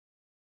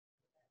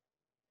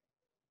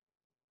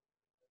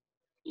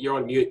 You're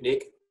on mute,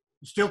 Nick.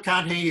 Still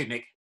can't hear you,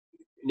 Nick.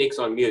 Nick's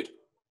on mute.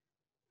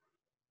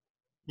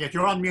 Yes,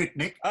 you're on mute,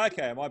 Nick.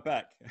 Okay, am I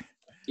back?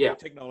 Yeah.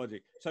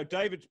 Technology. So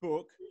David's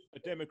book, A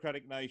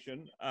Democratic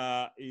Nation,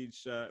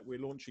 we're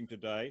launching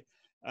today.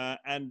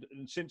 And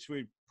since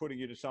we're putting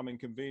you to some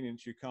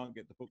inconvenience, you can't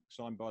get the book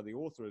signed by the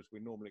author as we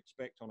normally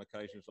expect on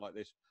occasions like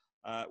this.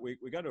 We're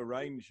going to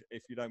arrange,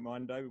 if you don't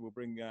mind, David, we'll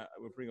bring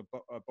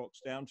a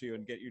box down to you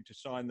and get you to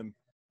sign them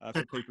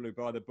for people who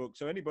buy the book.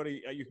 So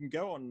anybody, you can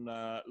go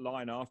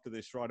online after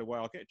this right away.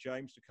 I'll get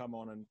James to come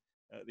on and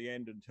at the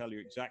end and tell you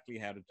exactly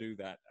how to do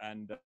that.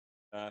 And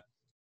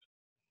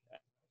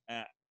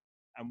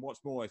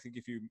what's more, I think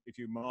if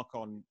you mark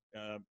on,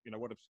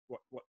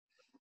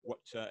 what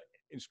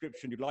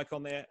inscription you'd like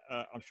on there,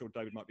 I'm sure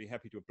David might be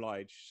happy to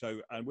oblige. So,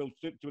 and we'll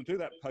do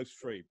that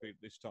post-free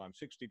this time,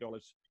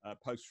 $60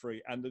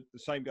 post-free. And the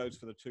same goes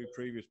for the two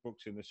previous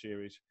books in the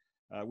series.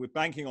 We're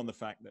banking on the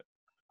fact that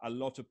a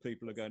lot of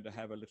people are going to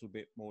have a little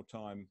bit more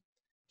time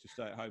to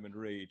stay at home and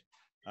read,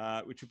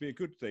 which would be a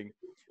good thing.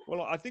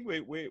 Well, I think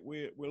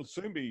we'll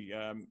soon be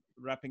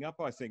wrapping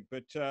up, I think.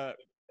 But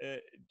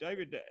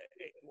David,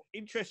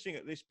 interesting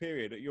at this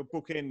period, your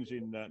book ends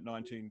in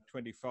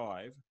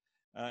 1925.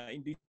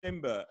 In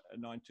December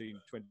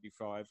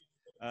 1925,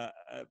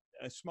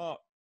 a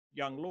smart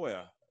young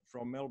lawyer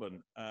from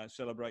Melbourne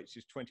celebrates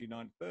his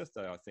 29th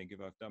birthday, I think,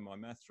 if I've done my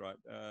maths right.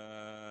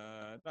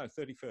 No,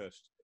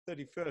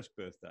 31st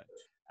birthday.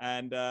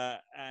 And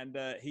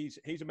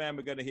he's a man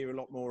we're going to hear a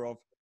lot more of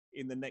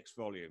in the next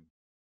volume.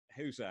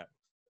 Who's that?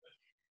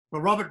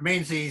 Well, Robert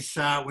Menzies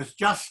was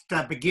just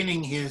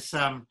beginning his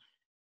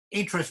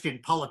interest in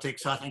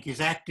politics, I think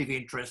his active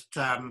interest,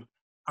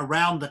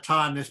 around the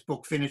time this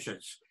book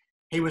finishes.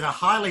 He was a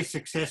highly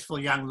successful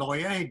young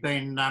lawyer. He'd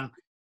been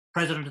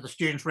president of the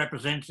Students'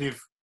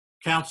 Representative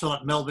Council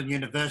at Melbourne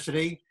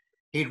University.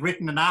 He'd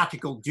written an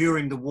article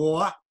during the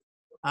war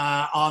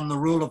on the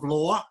rule of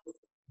law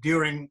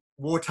during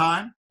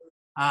wartime.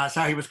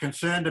 So he was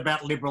concerned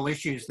about liberal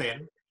issues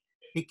then.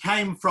 He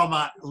came from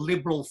a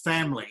liberal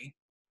family.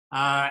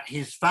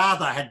 His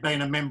father had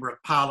been a member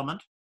of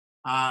Parliament,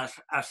 a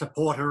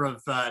supporter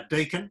of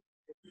Deakin.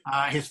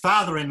 His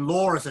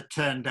father-in-law, as it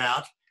turned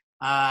out,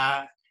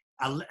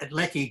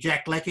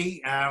 Jack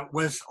Leckie,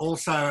 was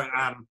also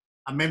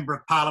a member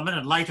of Parliament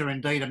and later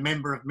indeed a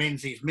member of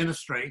Menzies'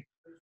 ministry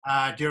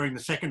during the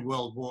Second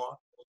World War.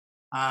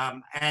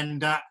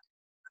 And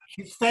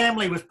his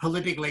family was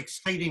politically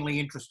exceedingly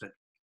interested.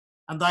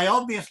 And they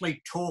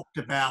obviously talked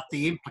about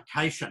the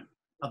implication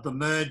of the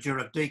merger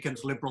of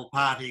Deakin's Liberal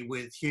Party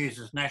with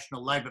Hughes's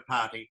National Labor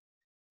Party.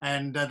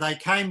 And they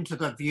came to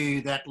the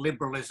view that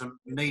liberalism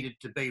needed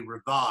to be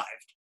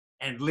revived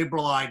and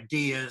liberal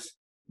ideas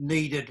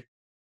needed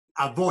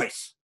a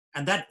voice.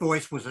 And that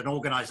voice was an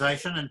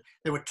organisation. And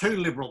there were two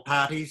liberal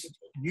parties,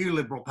 new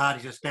liberal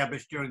parties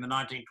established during the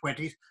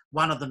 1920s,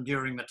 one of them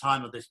during the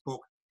time of this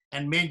book.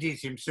 And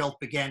Menzies himself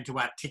began to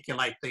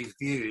articulate these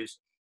views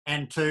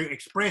and to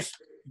express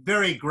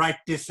very great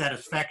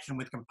dissatisfaction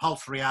with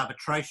compulsory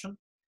arbitration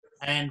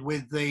and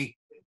with the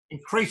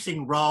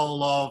increasing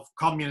role of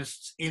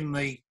communists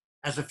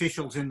as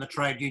officials in the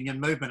trade union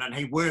movement. And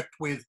he worked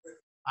with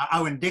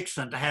Owen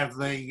Dixon to have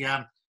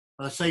the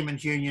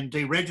Seamen's Union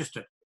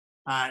deregistered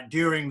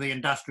during the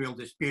industrial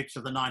disputes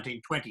of the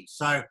 1920s.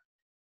 So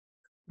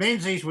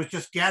Menzies was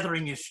just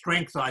gathering his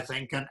strength, I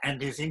think,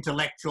 and his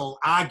intellectual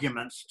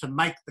arguments to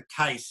make the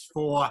case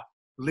for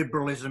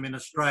liberalism in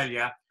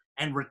Australia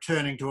and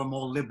returning to a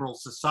more liberal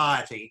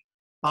society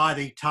by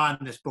the time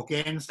this book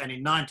ends. And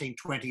in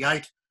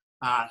 1928,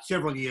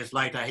 several years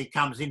later, he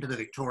comes into the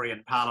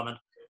Victorian Parliament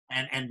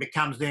and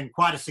becomes then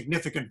quite a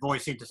significant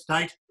voice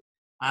interstate,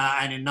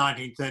 and in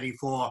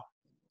 1934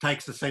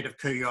 takes the seat of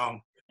Kooyong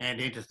and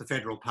enters the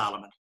federal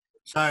parliament.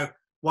 So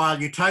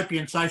while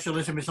utopian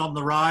socialism is on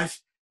the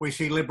rise, we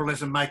see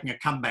liberalism making a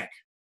comeback.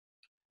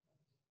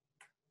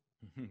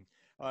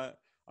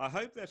 I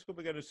hope that's what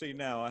we're going to see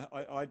now.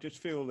 I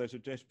just feel there's a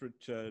desperate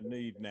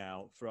need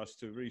now for us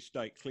to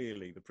restate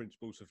clearly the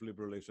principles of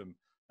liberalism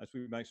as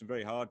we make some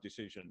very hard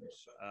decisions,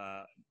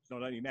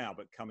 not only now,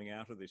 but coming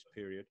out of this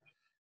period.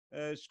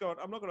 Scott,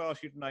 I'm not going to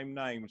ask you to name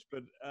names,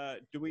 but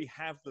do we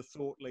have the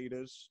thought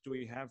leaders? Do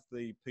we have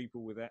the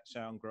people with that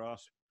sound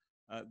grasp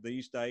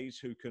these days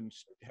who can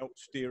help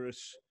steer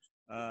us,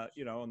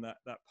 on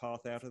that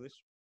path out of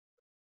this?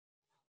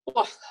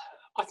 Well,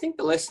 I think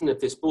the lesson of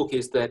this book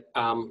is that,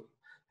 and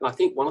I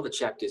think one of the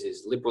chapters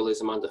is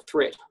liberalism under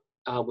threat,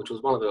 which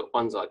was one of the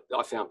ones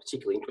I found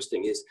particularly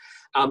interesting, is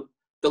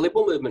the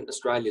liberal movement in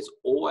Australia has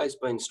always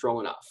been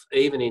strong enough,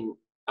 even in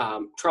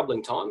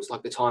troubling times,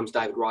 like the times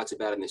David writes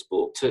about in this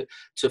book,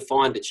 to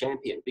find a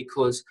champion,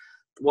 because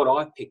what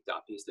I've picked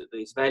up is that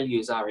these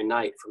values are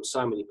innate from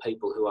so many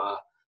people who are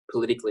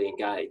politically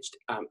engaged.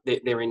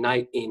 They're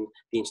innate in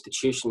the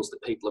institutions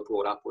that people are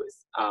brought up with,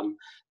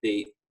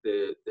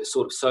 the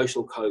sort of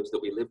social codes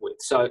that we live with.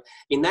 So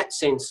in that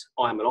sense,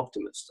 I'm an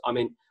optimist. I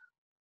mean,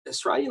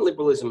 Australian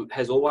liberalism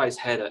has always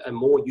had a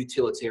more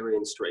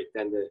utilitarian streak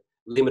than the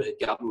limited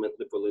government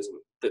liberalism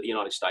that the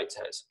United States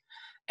has.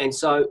 And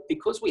so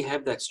because we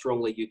have that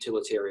strongly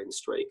utilitarian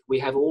streak, we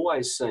have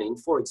always seen,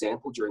 for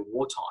example, during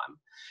wartime,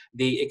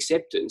 the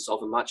acceptance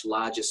of a much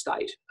larger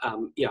state.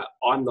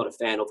 I'm not a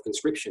fan of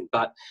conscription,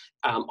 but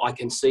I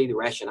can see the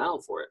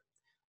rationale for it.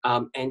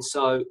 And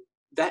so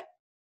that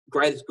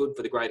greatest good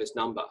for the greatest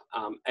number,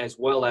 as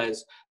well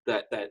as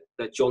that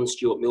John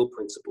Stuart Mill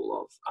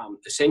principle of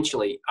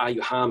essentially, are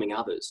you harming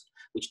others,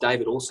 which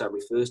David also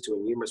refers to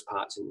in numerous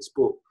parts in this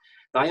book,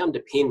 they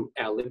underpin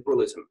our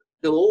liberalism.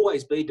 There'll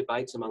always be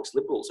debates amongst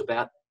liberals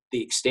about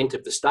the extent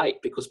of the state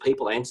because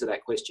people answer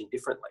that question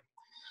differently.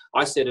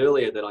 I said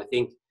earlier that I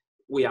think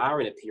we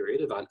are in a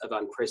period of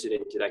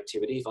unprecedented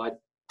activity. If I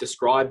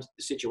described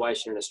the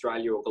situation in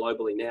Australia or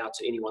globally now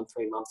to anyone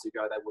 3 months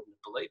ago, they wouldn't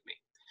have believed me.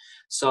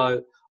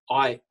 So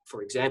I,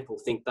 for example,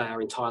 think they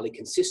are entirely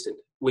consistent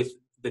with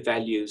the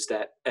values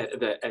that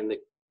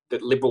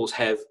liberals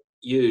have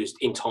used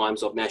in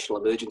times of national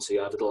emergency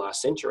over the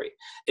last century,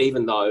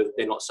 even though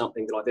they're not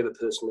something that I've ever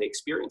personally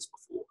experienced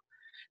before.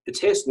 The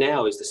test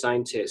now is the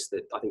same test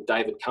that I think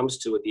David comes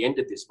to at the end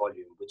of this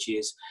volume, which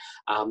is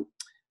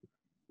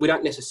we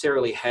don't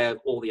necessarily have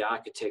all the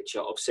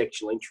architecture of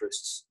sectional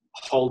interests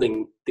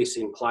holding this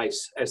in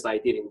place as they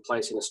did in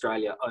place in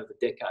Australia over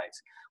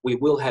decades. We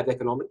will have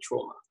economic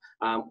trauma.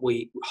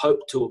 We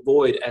hope to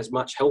avoid as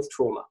much health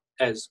trauma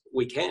as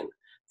we can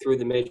through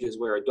the measures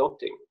we're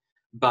adopting.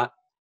 But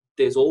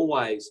there's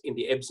always, in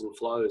the ebbs and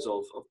flows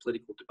of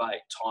political debate,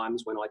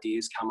 times when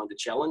ideas come under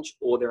challenge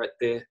or they're at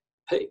their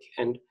peak.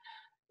 And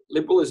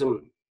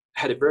liberalism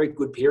had a very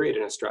good period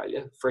in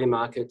Australia, free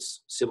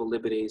markets, civil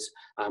liberties,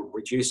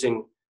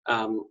 reducing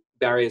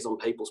barriers on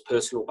people's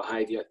personal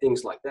behaviour,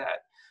 things like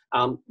that.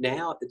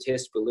 Now the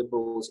test for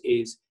liberals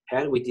is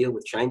how do we deal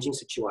with changing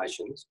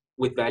situations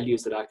with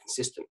values that are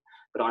consistent?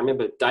 But I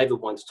remember David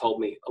once told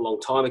me a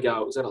long time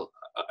ago, it was at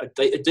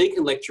a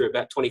deacon lecture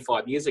about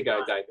 25 years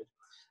ago, David,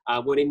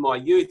 when in my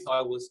youth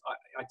I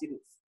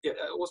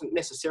wasn't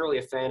necessarily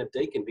a fan of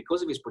Deakin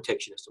because of his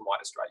protectionist and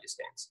white Australia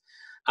stance.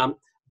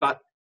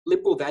 But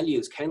liberal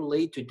values can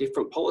lead to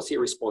different policy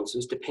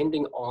responses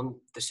depending on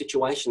the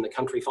situation the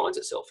country finds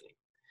itself in.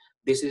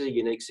 This is a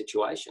unique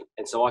situation.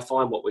 And so I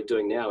find what we're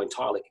doing now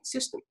entirely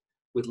consistent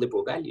with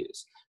liberal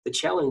values. The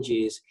challenge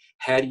is,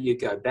 how do you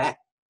go back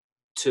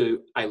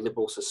to a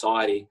liberal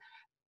society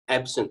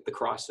absent the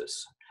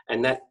crisis?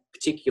 And that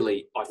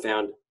particularly I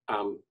found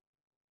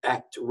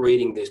apt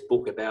reading this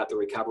book about the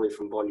recovery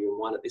from Volume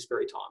 1 at this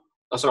very time.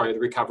 The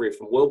recovery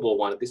from World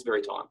War I at this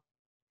very time.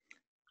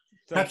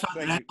 Perhaps I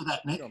can add to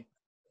that, Nick. John,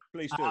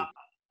 please do.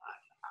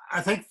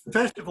 I think,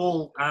 first of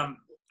all,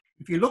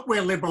 if you look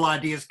where liberal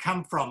ideas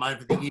come from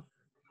over the years,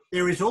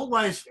 there is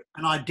always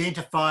an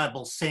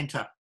identifiable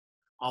centre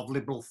of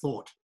liberal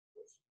thought.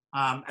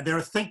 There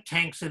are think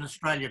tanks in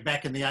Australia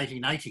back in the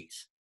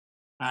 1880s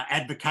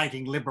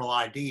advocating liberal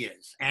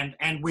ideas and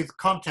with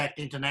contact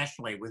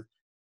internationally with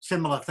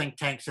similar think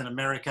tanks in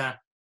America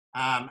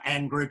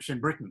and groups in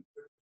Britain.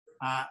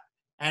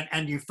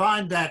 And you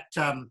find that,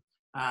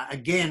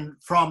 again,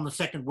 from the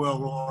Second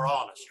World War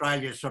on,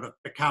 Australia's sort of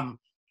become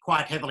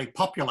quite heavily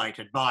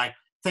populated by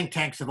think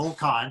tanks of all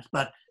kinds,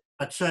 but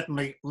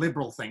certainly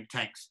liberal think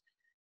tanks.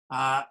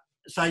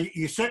 So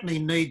you certainly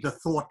need the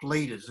thought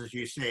leaders, as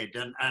you said,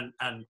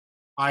 and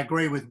I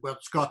agree with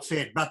what Scott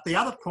said. But the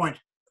other point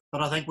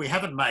that I think we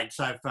haven't made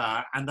so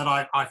far, and that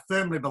I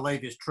firmly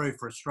believe is true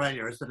for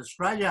Australia, is that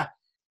Australia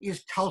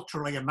is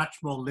culturally a much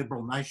more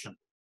liberal nation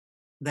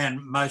than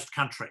most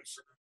countries.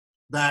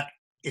 That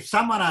if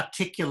someone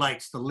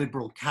articulates the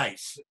liberal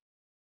case,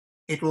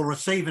 it will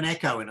receive an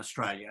echo in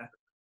Australia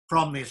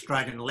from the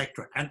Australian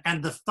electorate.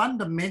 And the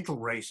fundamental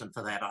reason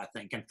for that, I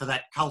think, and for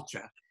that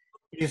culture,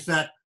 is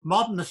that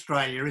modern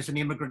Australia is an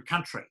immigrant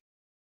country,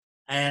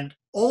 and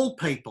all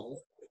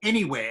people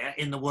anywhere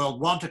in the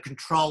world want to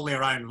control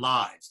their own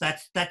lives.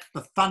 That's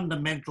the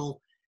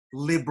fundamental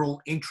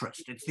liberal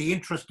interest. It's the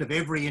interest of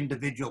every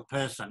individual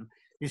person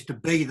is to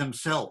be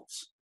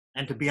themselves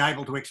and to be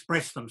able to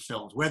express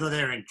themselves, whether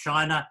they're in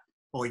China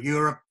or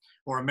Europe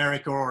or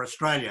America or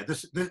Australia.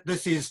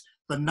 This is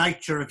the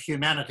nature of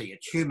humanity.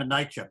 It's human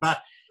nature.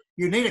 But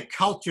you need a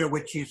culture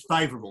which is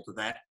favourable to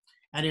that.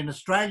 And in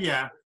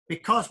Australia,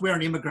 because we're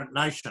an immigrant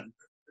nation,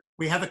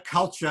 we have a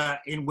culture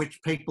in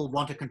which people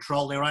want to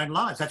control their own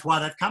lives. That's why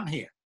they've come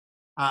here.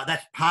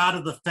 That's part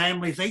of the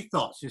family's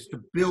ethos, is to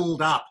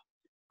build up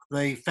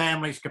the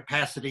family's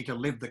capacity to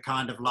live the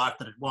kind of life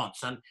that it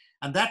wants. And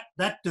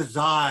that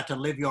desire to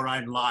live your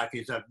own life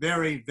is a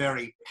very,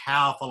 very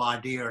powerful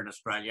idea in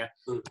Australia.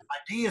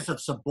 Ideas of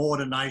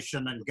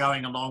subordination and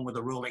going along with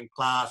the ruling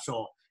class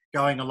or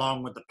going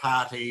along with the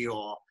party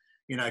or,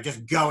 you know,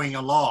 just going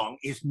along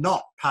is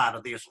not part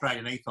of the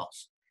Australian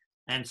ethos.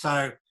 And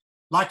so,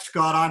 like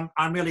Scott,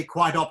 I'm really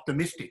quite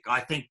optimistic.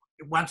 I think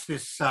once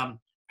this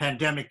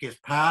pandemic is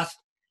past,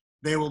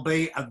 there will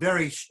be a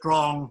very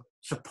strong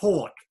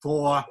support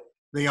for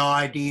the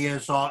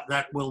ideas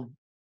that will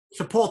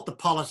support the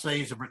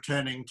policies of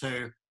returning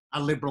to a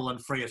liberal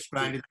and free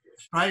Australia that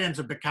Australians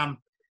have become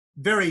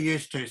very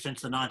used to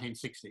since the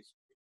 1960s.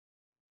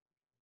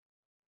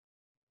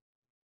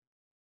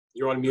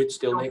 You're on mute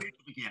still, Nick.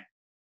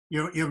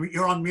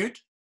 You're on mute?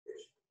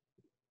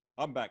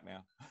 I'm back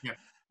now. Yeah.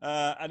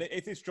 And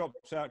if this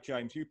drops out,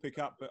 James, you pick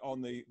up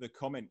on the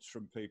comments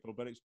from people,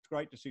 but it's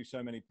great to see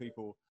so many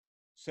people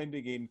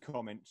sending in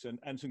comments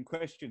and some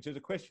questions. There's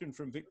a question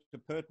from Victor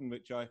Purton,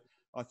 which I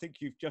think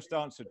you've just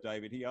answered,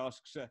 David. He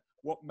asks,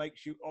 what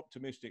makes you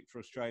optimistic for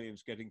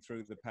Australians getting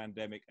through the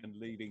pandemic and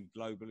leading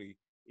globally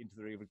into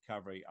the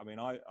recovery? I mean,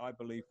 I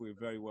believe we're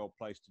very well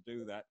placed to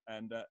do that.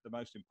 And the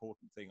most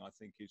important thing, I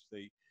think, is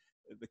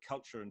the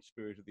culture and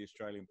spirit of the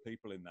Australian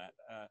people in that.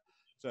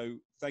 So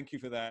thank you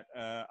for that.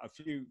 A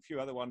few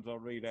other ones I'll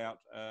read out.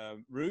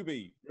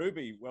 Ruby,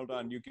 well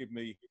done. You give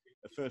me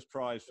the first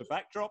prize for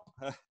backdrop.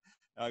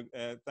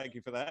 Thank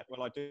you for that.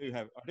 Well, I do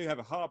have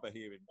a harbour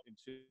here in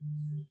Sydney.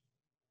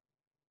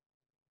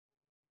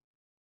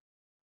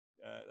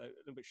 A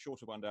little bit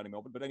shorter one down in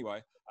Melbourne, but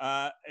anyway,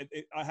 I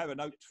have a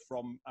note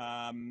from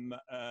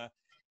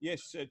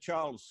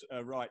Charles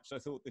writes, I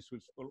thought this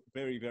was a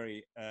very,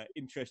 very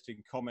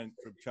interesting comment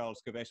from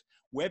Charles Caves.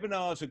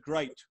 Webinars are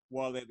great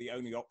while they're the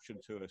only option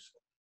to us,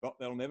 but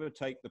they'll never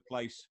take the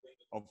place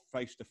of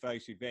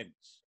face-to-face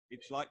events.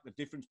 It's like the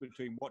difference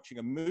between watching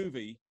a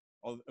movie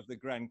of the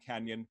Grand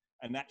Canyon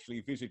and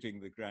actually visiting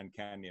the Grand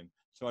Canyon.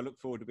 So I look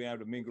forward to being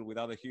able to mingle with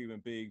other human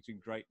beings in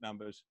great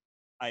numbers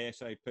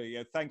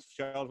ASAP. Thanks,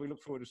 Charles. We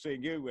look forward to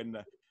seeing you when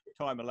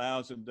time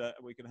allows, and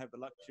we can have the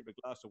luxury of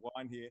a glass of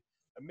wine here.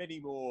 And many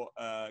more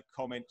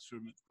comments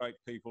from great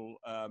people.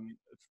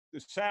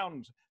 The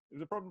sound,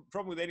 there's a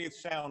problem with any of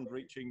the sound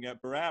reaching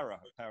Barara,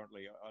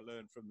 apparently. I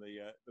learned from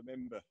the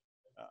member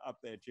up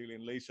there,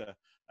 Julian Lisa.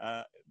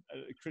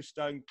 Chris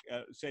Stone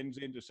sends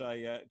in to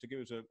say, to give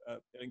us an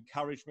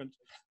encouragement,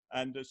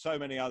 and so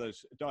many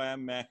others.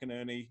 Diane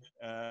McInerney,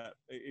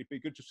 it'd be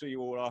good to see you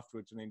all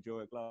afterwards and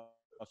enjoy a glass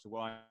of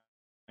wine.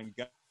 And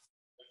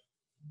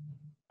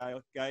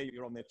Gay,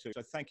 you're on there too.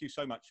 So thank you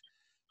so much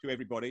to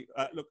everybody.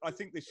 Look, I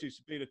think this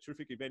has been a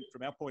terrific event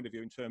from our point of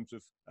view in terms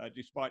of,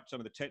 despite some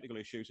of the technical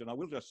issues, and I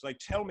will just say,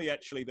 tell me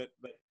actually that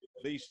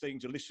these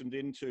things are listened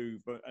into,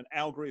 and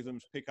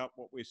algorithms pick up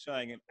what we're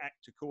saying and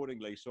act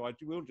accordingly. So I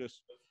will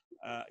just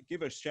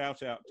give a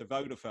shout out to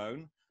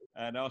Vodafone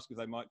and ask if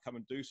they might come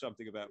and do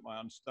something about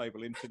my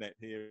unstable internet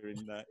here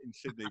in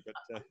Sydney.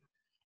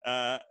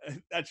 But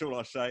that's all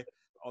I say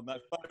on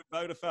that.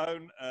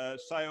 Vodafone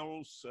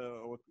sales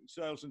or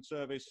sales and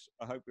service,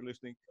 I hope you're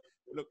listening.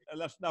 Look,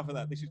 that's enough of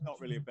that. This is not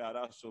really about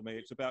us or me.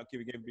 It's about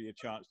giving everybody a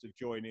chance to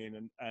join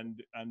in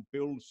and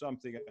build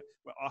something.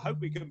 Well, I hope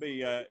we can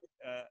be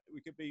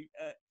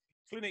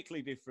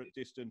clinically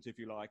distant, if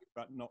you like,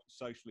 but not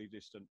socially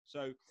distant.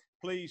 So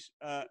please,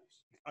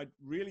 I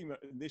really, on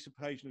this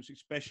occasion,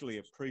 especially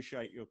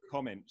appreciate your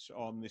comments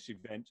on this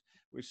event.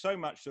 There's so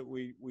much that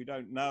we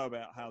don't know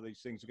about how these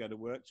things are going to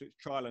work. So it's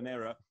trial and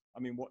error. I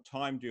mean, what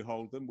time do you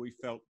hold them? We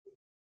felt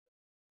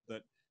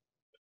that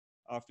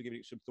after giving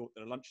it some thought,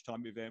 that a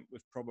lunchtime event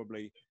was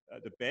probably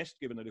the best,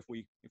 given that if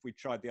we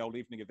tried the old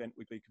evening event,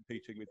 we'd be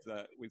competing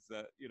with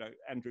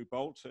Andrew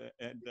Bolt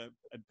and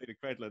Peter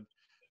Credland.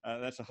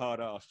 That's a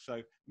hard ask.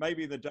 So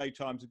maybe the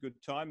daytime's a good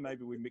time.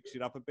 Maybe we mix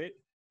it up a bit.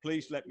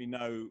 Please let me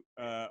know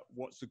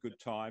what's a good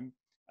time.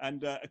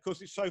 And of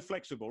course, it's so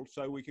flexible,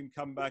 so we can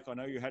come back. I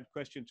know you had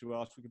questions to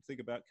ask. We can think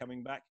about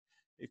coming back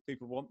if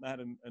people want that,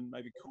 and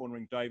maybe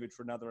cornering David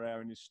for another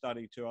hour in his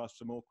study to ask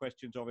some more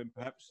questions of him,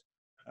 perhaps.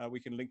 We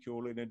can link you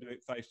all in and do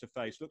it face to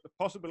face. Look, the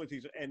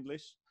possibilities are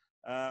endless.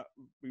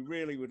 We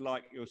really would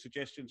like your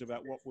suggestions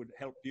about what would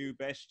help you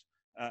best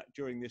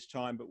during this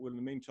time, but in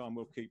the meantime,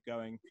 we'll keep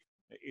going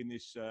in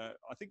this.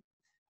 I think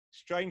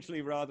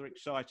strangely rather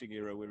exciting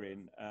era we're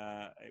in.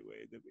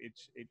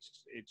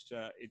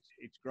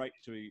 It's great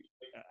to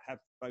have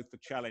both the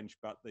challenge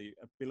but the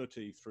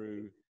ability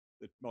through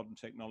the modern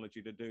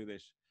technology to do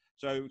this.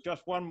 So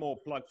just one more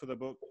plug for the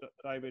book,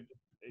 David.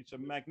 It's a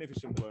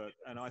magnificent work,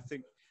 and I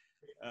think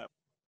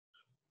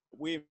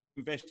we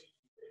invested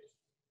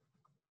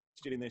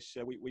in this.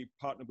 We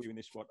partnered with you in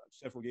this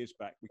several years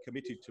back. We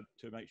committed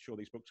to make sure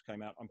these books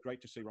came out. I'm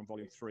great to see we're on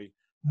volume 3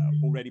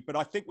 already, but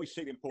I think we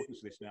see the importance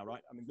of this now,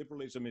 right? I mean,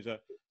 liberalism is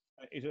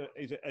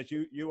as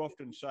you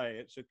often say,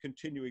 it's a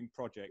continuing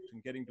project,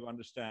 and getting to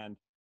understand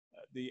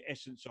the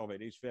essence of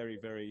it is very,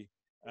 very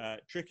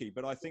tricky.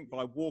 But I think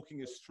by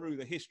walking us through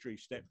the history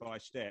step by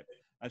step,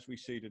 as we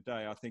see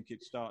today, I think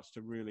it starts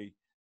to really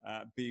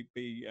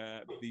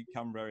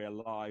become very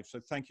alive.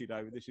 So thank you,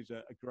 David. This is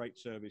a great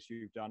service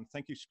you've done.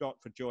 Thank you, Scott,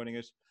 for joining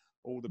us.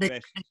 All the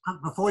best.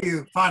 Before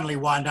you finally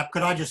wind up,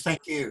 could I just thank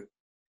you?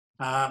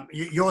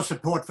 Your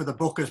support for the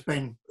book has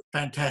been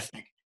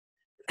fantastic.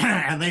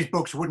 And these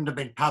books wouldn't have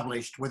been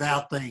published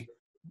without the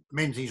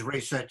Menzies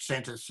Research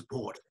Centre's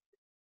support.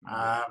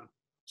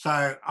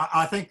 So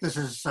I think this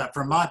is,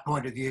 from my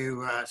point of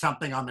view,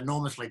 something I'm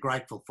enormously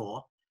grateful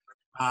for.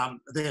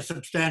 They're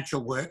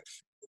substantial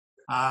works.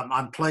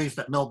 I'm pleased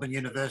that Melbourne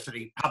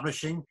University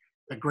Publishing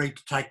agreed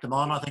to take them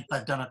on. I think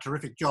they've done a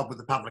terrific job with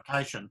the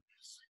publication.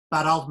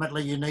 But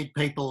ultimately, you need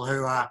people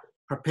who are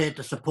prepared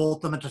to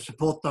support them, and to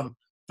support them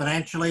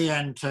financially,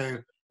 and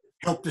to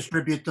help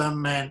distribute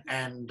them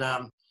and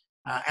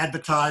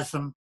advertise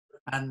them.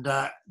 And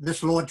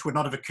this launch would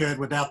not have occurred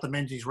without the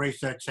Menzies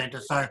Research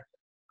Centre. So,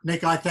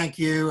 Nick, I thank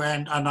you,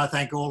 and I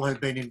thank all who've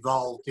been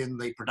involved in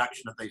the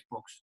production of these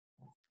books.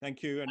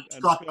 Thank you. And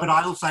Scott, could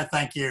I also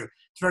thank you?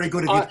 It's very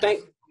good of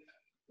you.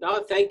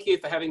 Thank you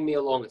for having me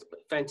along. It's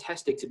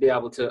fantastic to be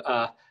able to,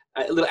 a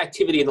little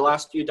activity in the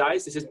last few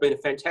days. This has been a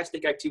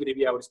fantastic activity to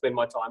be able to spend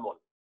my time on.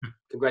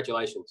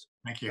 Congratulations.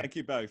 Thank you. Thank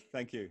you both.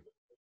 Thank you.